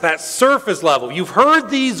Lexis, that surface level. You've heard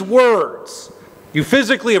these words. You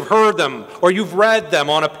physically have heard them, or you've read them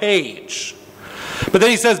on a page. But then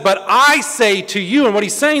he says, but I say to you, and what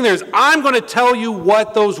he's saying there is, I'm going to tell you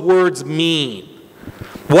what those words mean.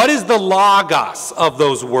 What is the logos of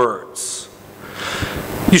those words?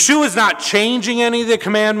 Yeshua is not changing any of the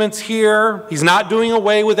commandments here. He's not doing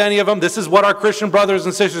away with any of them. This is what our Christian brothers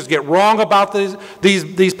and sisters get wrong about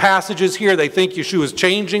these passages here. They think Yeshua is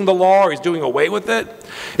changing the law or he's doing away with it.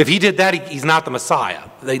 If he did that, he's not the Messiah.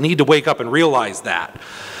 They need to wake up and realize that.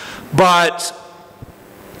 But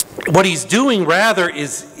what he's doing rather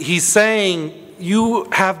is he's saying, you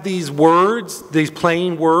have these words, these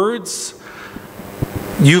plain words.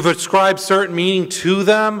 You've ascribed certain meaning to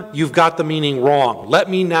them. You've got the meaning wrong. Let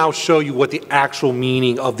me now show you what the actual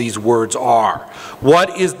meaning of these words are.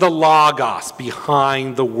 What is the logos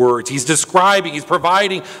behind the words? He's describing, he's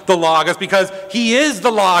providing the logos because he is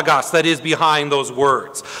the logos that is behind those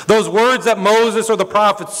words. Those words that Moses or the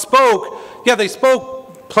prophets spoke, yeah, they spoke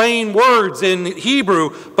plain words in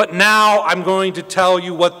Hebrew, but now I'm going to tell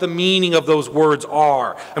you what the meaning of those words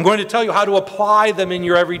are. I'm going to tell you how to apply them in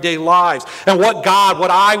your everyday lives and what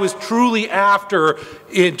I was truly after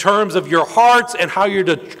in terms of your hearts and how you're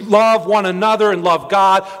to love one another and love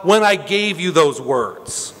God when I gave you those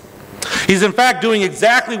words. He's in fact doing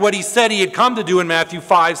exactly what he said he had come to do in Matthew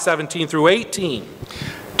 5:17 through 18.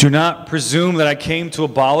 Do not presume that I came to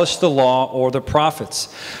abolish the law or the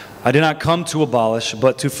prophets. I did not come to abolish,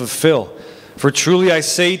 but to fulfill. For truly I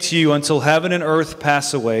say to you, until heaven and earth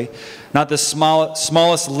pass away, not the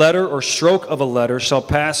smallest letter or stroke of a letter shall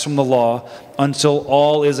pass from the law until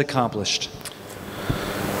all is accomplished.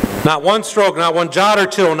 Not one stroke, not one jot or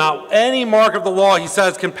tittle, not any mark of the law, he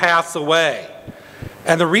says, can pass away.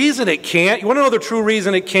 And the reason it can't, you want to know the true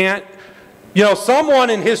reason it can't? You know,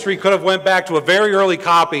 someone in history could have went back to a very early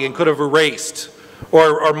copy and could have erased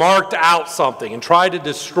or marked out something and tried to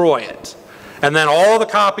destroy it. And then all the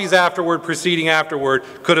copies preceding afterward,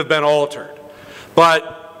 could have been altered.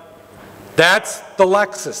 But that's the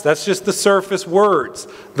Lexis. That's just the surface words.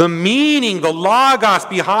 The meaning, the logos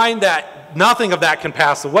behind that, nothing of that can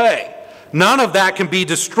pass away. None of that can be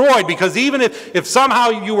destroyed, because even if somehow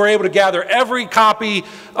you were able to gather every copy,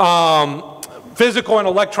 physical and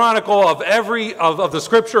electronical, of the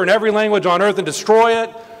scripture in every language on earth and destroy it,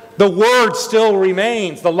 the word still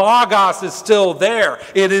remains. The logos is still there.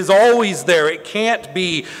 It is always there. It can't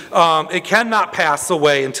be, it cannot pass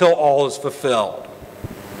away until all is fulfilled.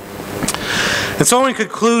 And so in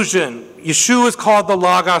conclusion, Yeshua is called the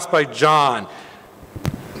Logos by John.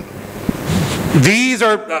 These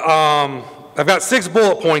are, I've got 6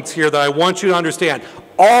 bullet points here that I want you to understand.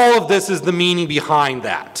 All of this is the meaning behind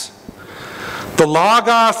that. The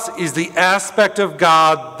Logos is the aspect of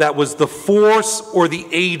God that was the force or the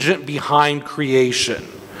agent behind creation.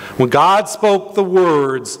 When God spoke the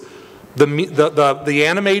words, the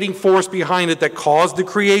animating force behind it that caused the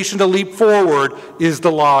creation to leap forward is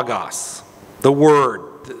the Logos, the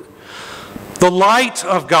Word. The light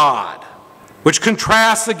of God, which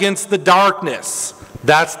contrasts against the darkness,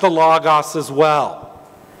 that's the Logos as well.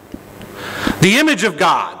 The image of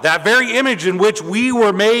God, that very image in which we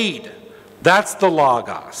were made, that's the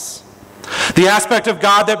Logos. The aspect of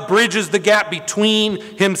God that bridges the gap between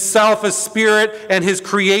himself as spirit and his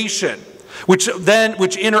creation, which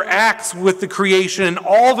interacts with the creation in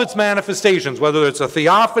all of its manifestations, whether it's a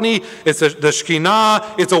theophany, it's the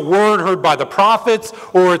Shekinah, it's a word heard by the prophets,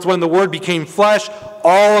 or it's when the word became flesh.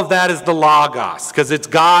 All of that is the Logos, because it's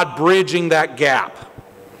God bridging that gap.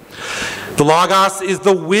 The Logos is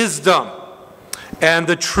the wisdom and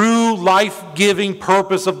the true life-giving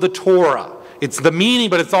purpose of the Torah. It's the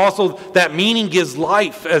meaning, but it's also that meaning gives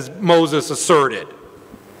life, as Moses asserted.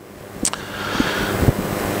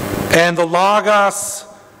 And the Logos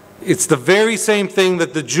It's the very same thing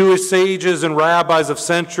that the Jewish sages and rabbis of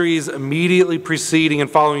centuries immediately preceding and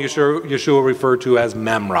following Yeshua referred to as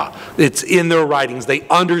memra. It's in their writings. They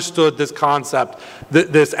understood this concept,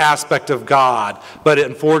 this aspect of God. But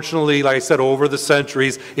unfortunately, like I said, over the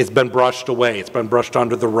centuries, it's been brushed away. It's been brushed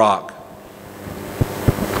under the rug.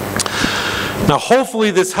 Now,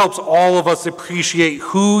 hopefully this helps all of us appreciate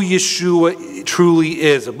who Yeshua truly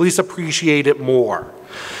is, at least appreciate it more.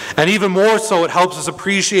 And even more so, it helps us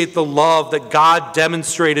appreciate the love that God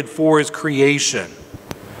demonstrated for his creation.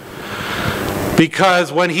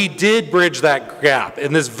 Because when he did bridge that gap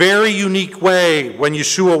in this very unique way, when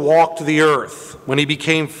Yeshua walked the earth, when he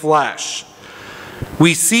became flesh,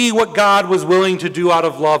 we see what God was willing to do out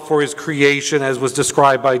of love for his creation, as was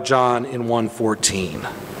described by John in 1:14.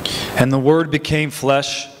 And the Word became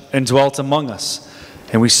flesh and dwelt among us.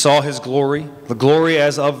 And we saw his glory, the glory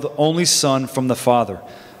as of the only Son from the Father,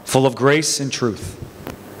 full of grace and truth.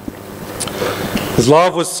 His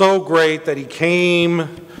love was so great that he came,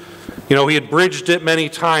 he had bridged it many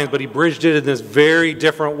times, but he bridged it in this very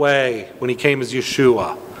different way when he came as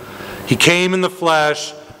Yeshua. He came in the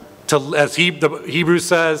flesh, to, as the Hebrew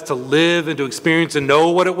says, to live and to experience and know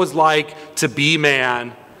what it was like to be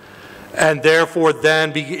man, and therefore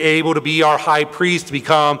then be able to be our high priest, to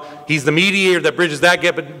become, he's the mediator that bridges that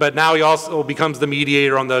gap, but now he also becomes the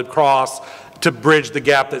mediator on the cross to bridge the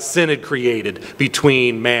gap that sin had created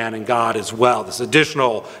between man and God as well, this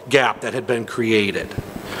additional gap that had been created.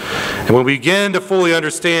 And when we begin to fully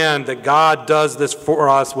understand that God does this for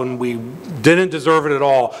us when we didn't deserve it at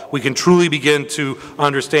all, we can truly begin to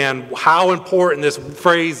understand how important this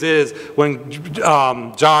phrase is when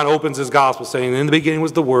John opens his gospel saying, in the beginning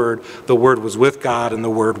was the Word was with God, and the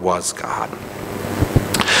Word was God.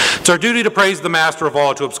 It's our duty to praise the Master of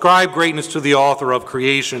all, to ascribe greatness to the author of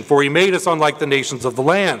creation, for he made us unlike the nations of the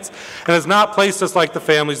lands, and has not placed us like the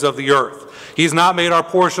families of the earth. He has not made our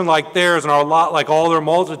portion like theirs, and our lot like all their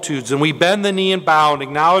multitudes. And we bend the knee and bow and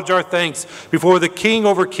acknowledge our thanks before the King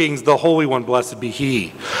over kings, the Holy One, blessed be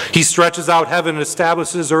he. He stretches out heaven and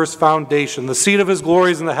establishes earth's foundation. The seat of his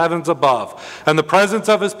glory is in the heavens above, and the presence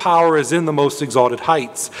of his power is in the most exalted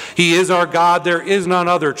heights. He is our God, there is none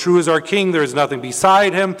other. True is our King, there is nothing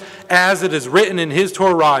beside him. As it is written in his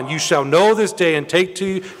Torah, and you shall know this day and take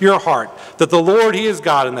to your heart that the Lord, he is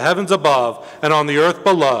God in the heavens above and on the earth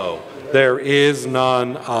below. There is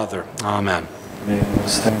none other. Amen.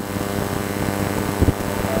 Amen.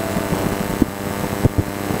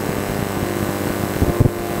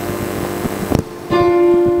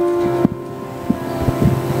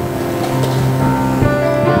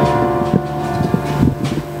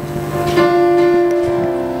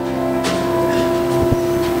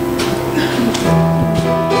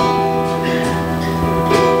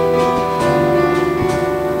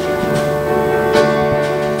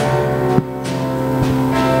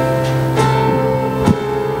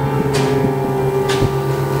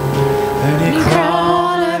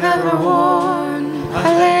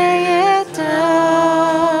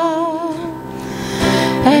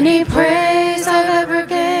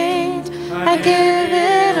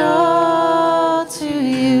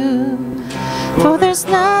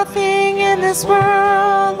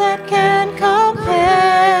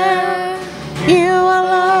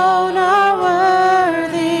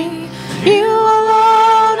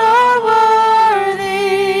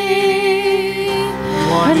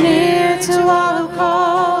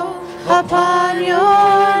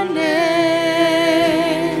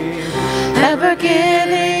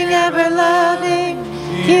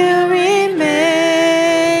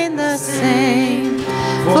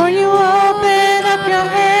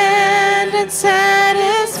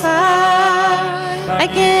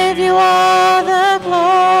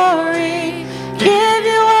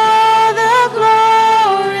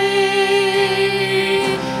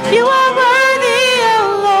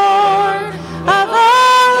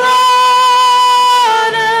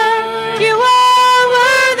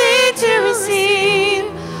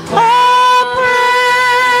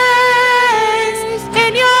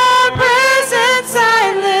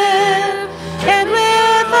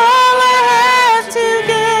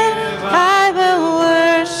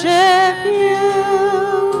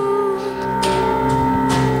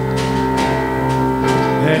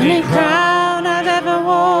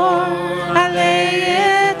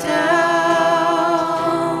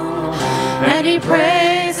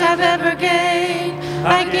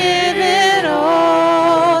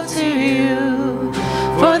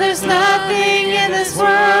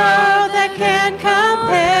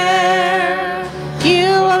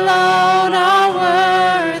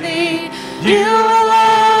 You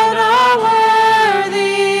alone are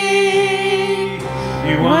worthy.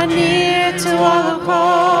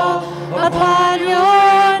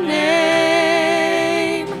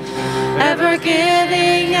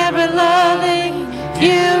 ever loving,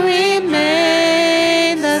 you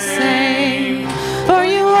remain the same. For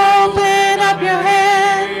you open up your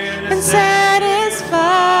hand and satisfy.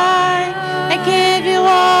 I give you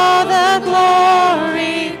all the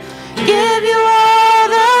glory, give you all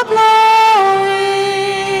the glory.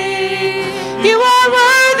 You are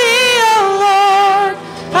worthy, O Lord,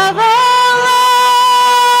 of all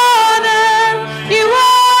honor. You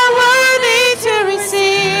are worthy to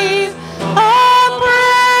receive all praise.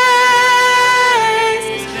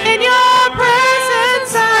 In your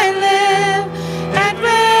presence I live, and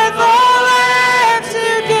with all I have to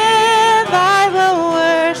give, I will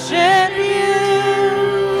worship you,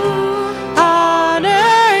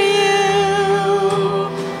 honor you,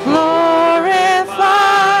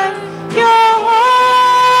 glorify your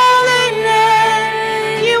holy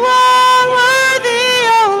name. You are worthy,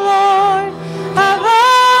 O Lord, of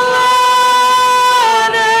all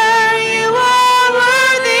honor. You are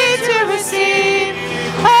worthy to receive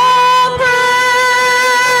all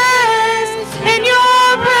praise. In your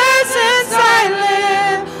presence I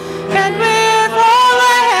live, and with all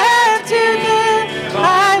I have to give,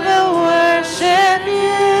 I will worship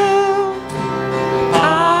you,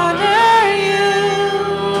 honor you,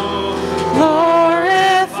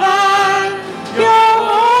 glorify your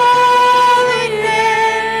holy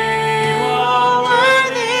name. You are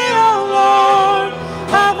worthy, O Lord,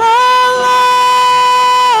 of all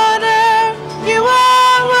honor. You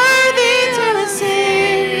are worthy to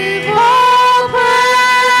receive all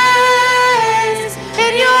praise.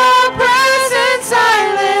 In your presence I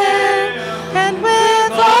live, and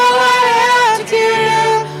with all I have to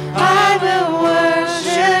give, I will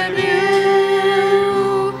worship you,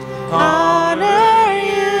 honor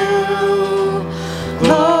you,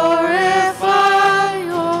 glorify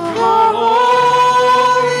your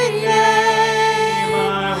holy name.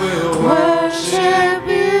 I will worship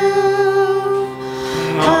you,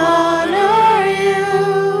 honor you,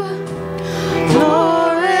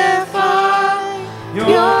 glorify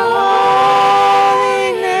your holy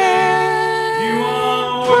name. You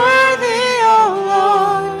are worthy, O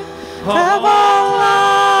Lord, of all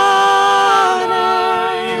honor.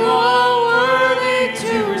 You are worthy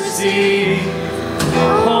to receive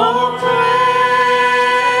all praise.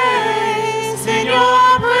 In your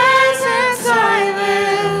presence I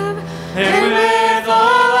live, and with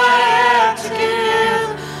all I have to give,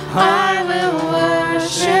 I will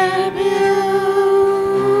worship you.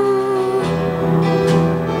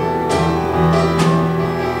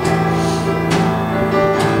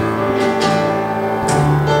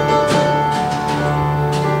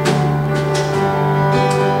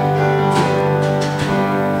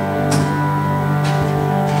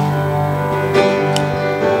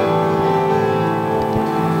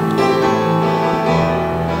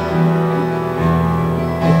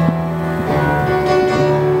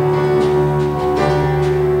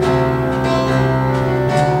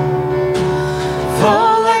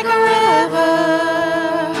 Fall like a river,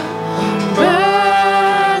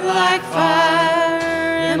 burn like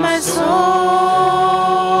fire in my soul,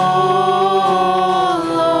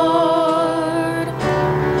 Lord.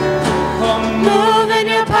 Move in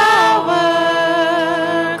your power,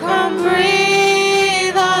 come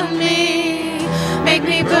breathe on me, make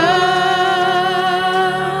me burn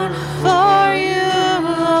for you,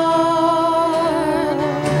 Lord.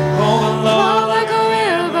 Flow like a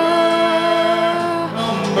river,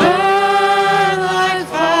 burn like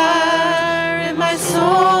fire in my soul,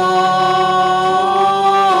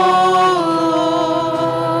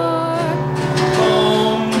 Lord.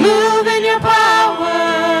 Move in your power,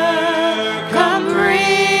 come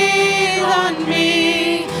breathe on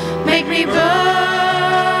me, make me burn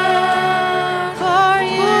for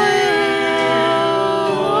you.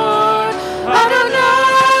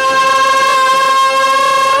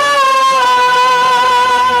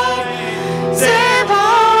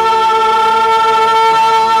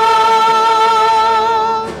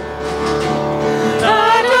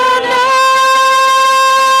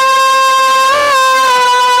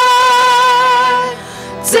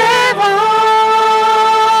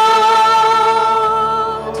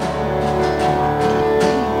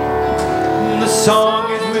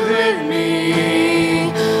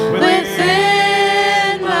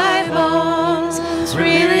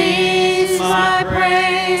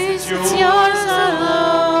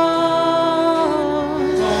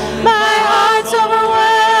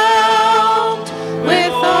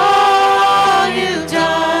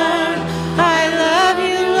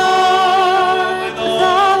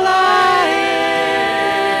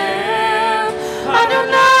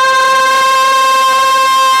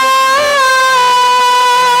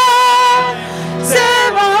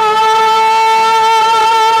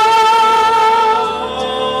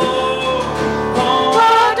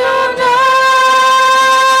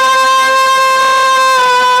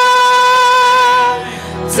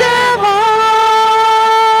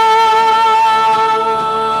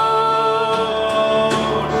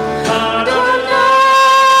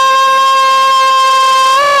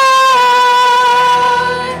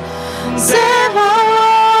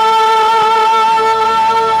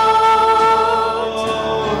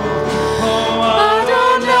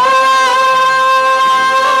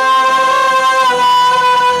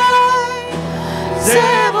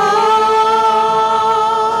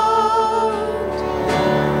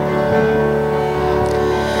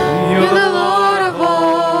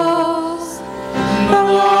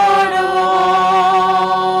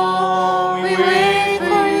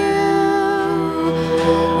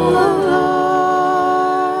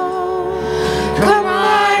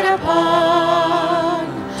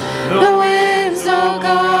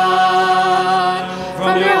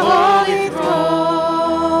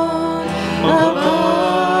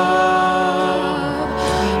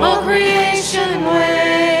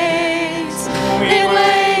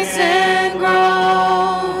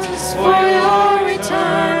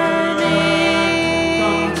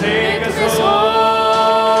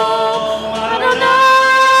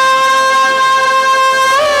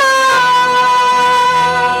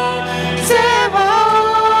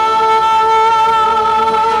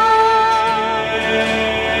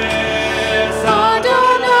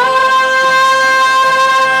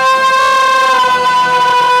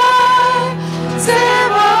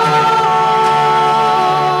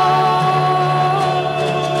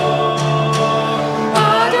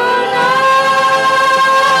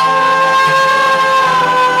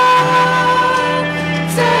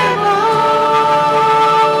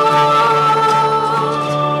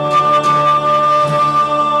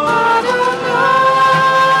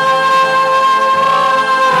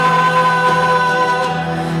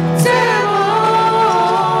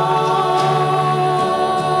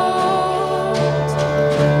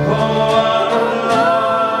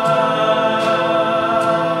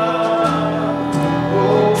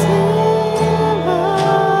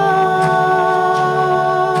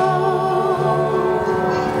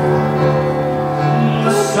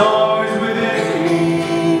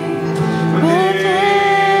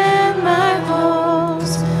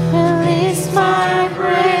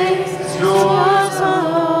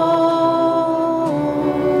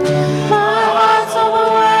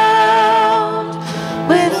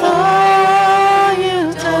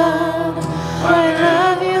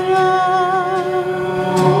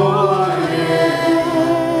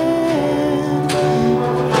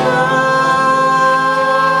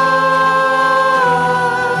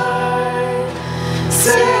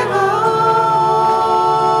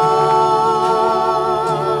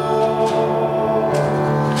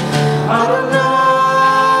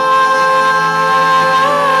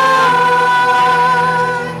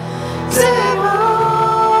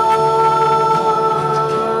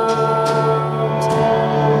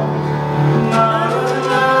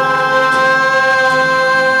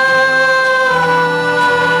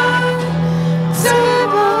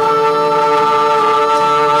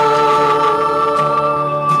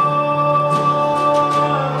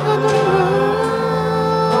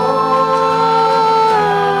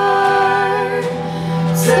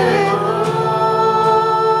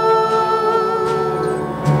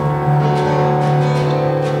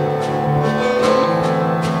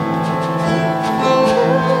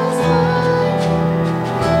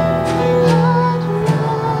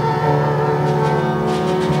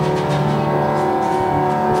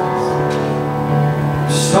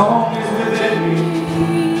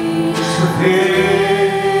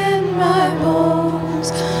 In my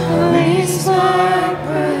bones, release my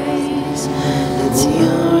praise. It's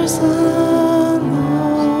yours alone.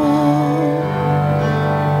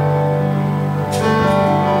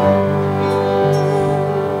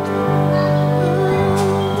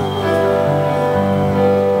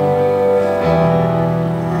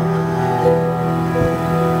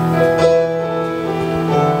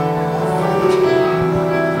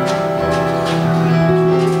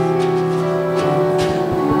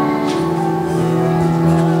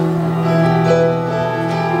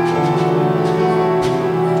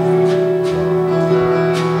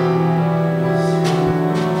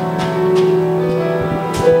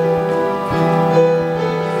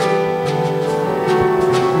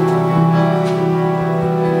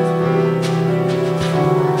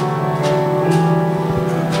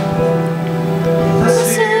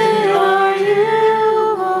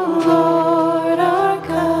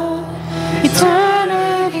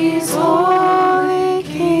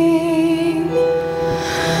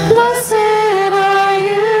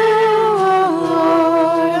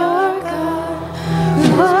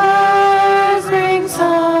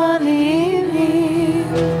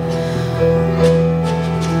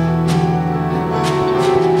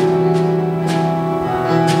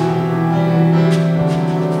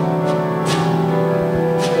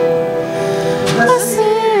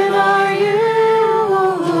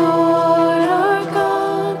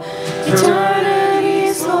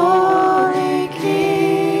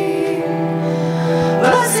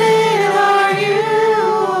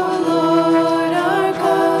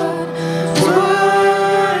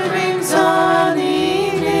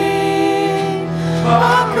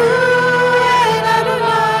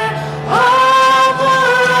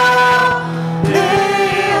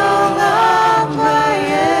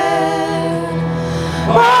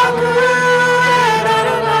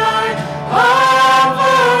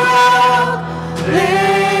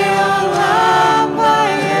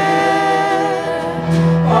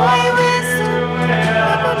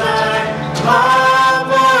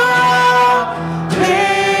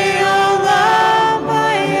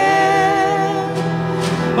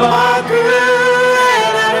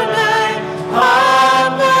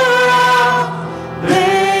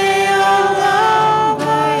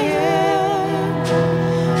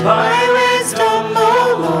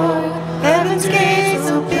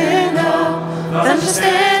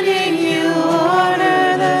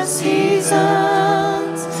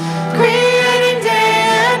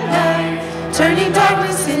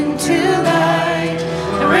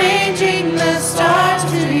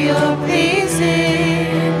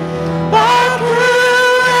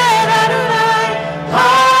 Adonai, Adonai,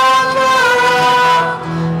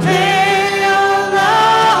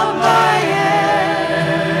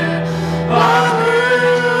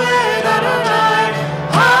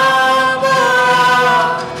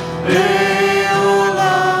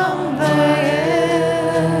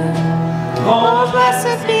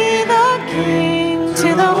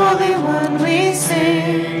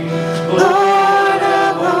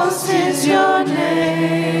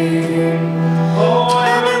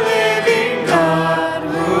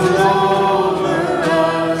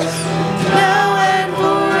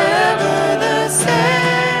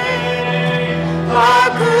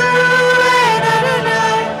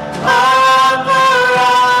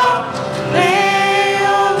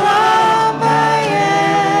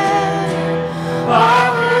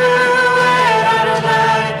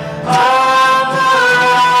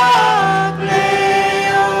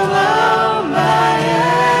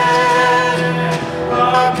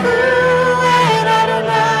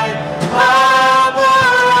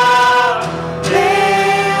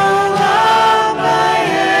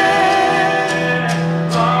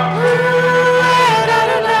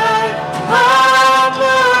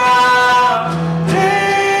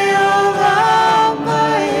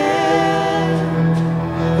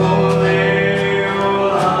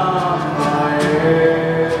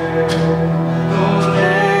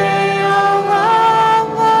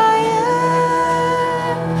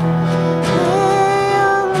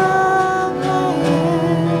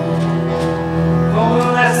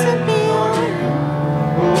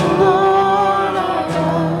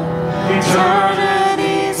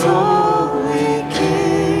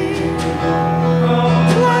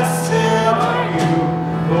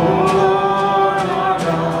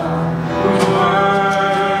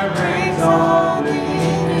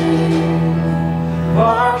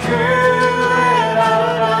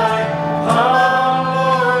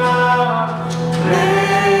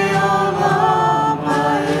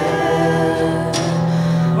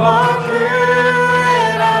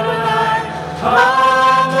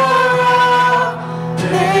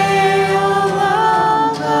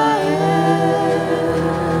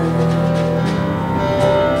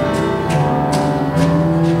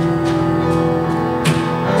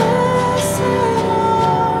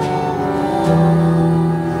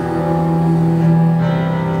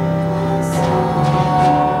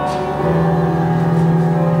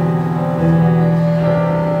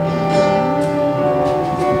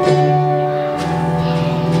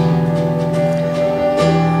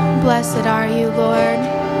 Blessed are you, Lord.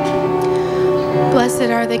 Blessed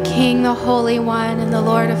are the King, the Holy One, and the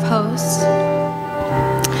Lord of hosts.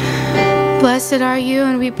 Blessed are you,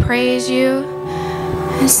 and we praise you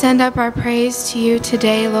and send up our praise to you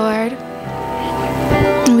today, Lord.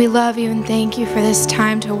 We love you and thank you for this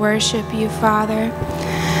time to worship you, Father.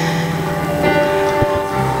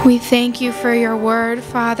 We thank you for your word,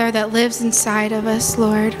 Father, that lives inside of us,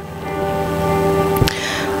 Lord.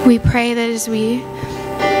 We pray that as we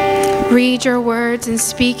read your words and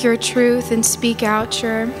speak your truth and speak out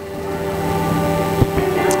your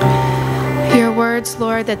words,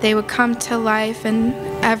 Lord, that they would come to life in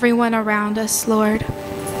everyone around us, Lord.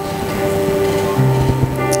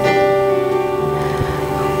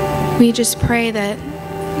 We just pray that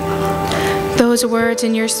those words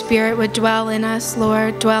in your spirit would dwell in us,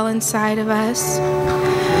 Lord, dwell inside of us.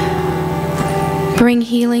 Bring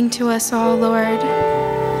healing to us all, Lord.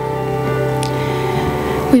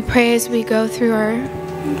 We pray as we go through our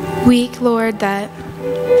week, Lord, that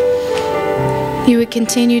you would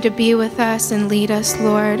continue to be with us and lead us,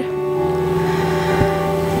 Lord.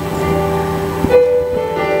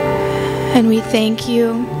 And we thank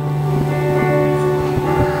you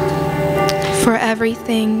for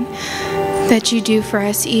everything that you do for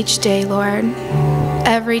us each day, Lord.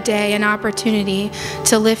 Every day an opportunity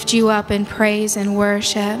to lift you up in praise and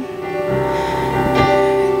worship.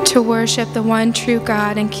 To worship the one true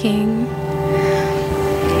God and King.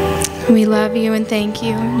 We love you and thank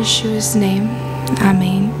you. In Yeshua's name,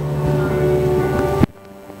 amen.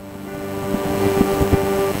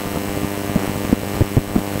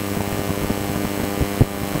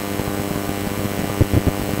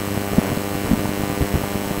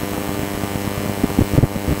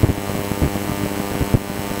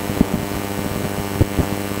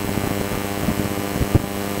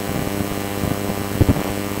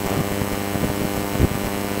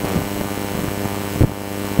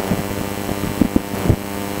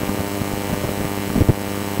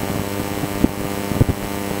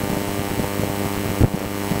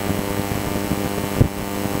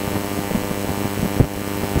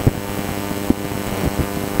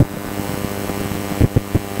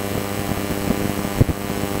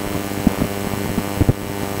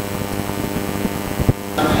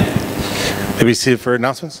 Be seated for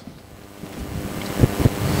announcements.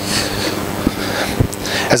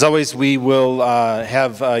 As always, we will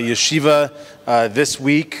have yeshiva this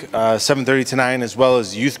week, 7:30 to 9, as well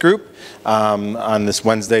as youth group on this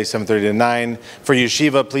Wednesday, 7:30 to 9. For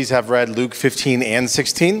yeshiva, please have read Luke 15 and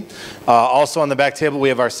 16. Also on the back table, we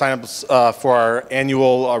have our sign-ups for our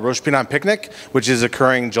annual Rosh Hashanah picnic, which is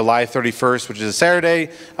occurring July 31st, which is a Saturday.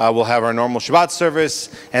 We'll have our normal Shabbat service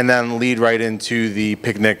and then lead right into the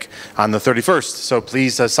picnic on the 31st. So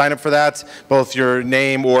please sign up for that, both your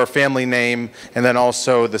name or family name, and then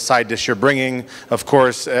also the side dish you're bringing. Of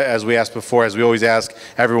course, as we asked before, as we always ask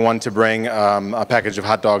everyone to bring a package of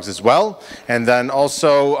hot dogs as well. And then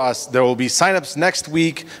also there will be sign-ups next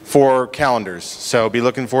week for calendars. So be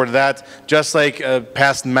looking forward to that. Just like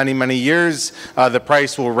past many, many years, the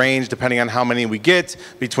price will range depending on how many we get,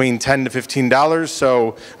 between $10 to $15.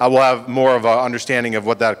 So we'll have more of an understanding of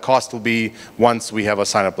what that cost will be once we have a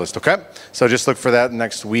sign-up list, okay? So just look for that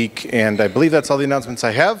next week. And I believe that's all the announcements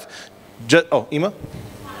I have. Oh, Ima?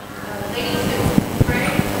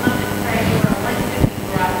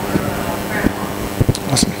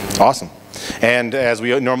 Awesome. And as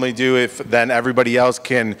we normally do, if then everybody else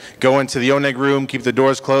can go into the oneg room, keep the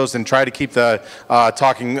doors closed, and try to keep the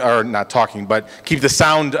keep the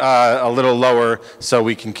sound a little lower so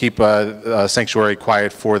we can keep a sanctuary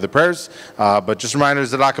quiet for the prayers. But just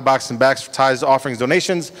reminders, the tzedakah box and bags for tithes, offerings,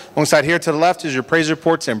 donations. Alongside here to the left is your praise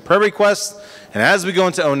reports and prayer requests. And as we go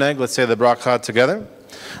into oneg, let's say the bracha together.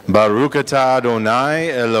 Baruch atah Adonai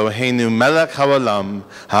Eloheinu melech haolam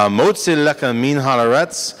hamotzi lecha min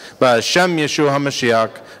haaretz b'Hashem Yeshua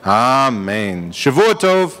HaMashiach. Amen. Shavua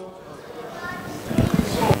tov.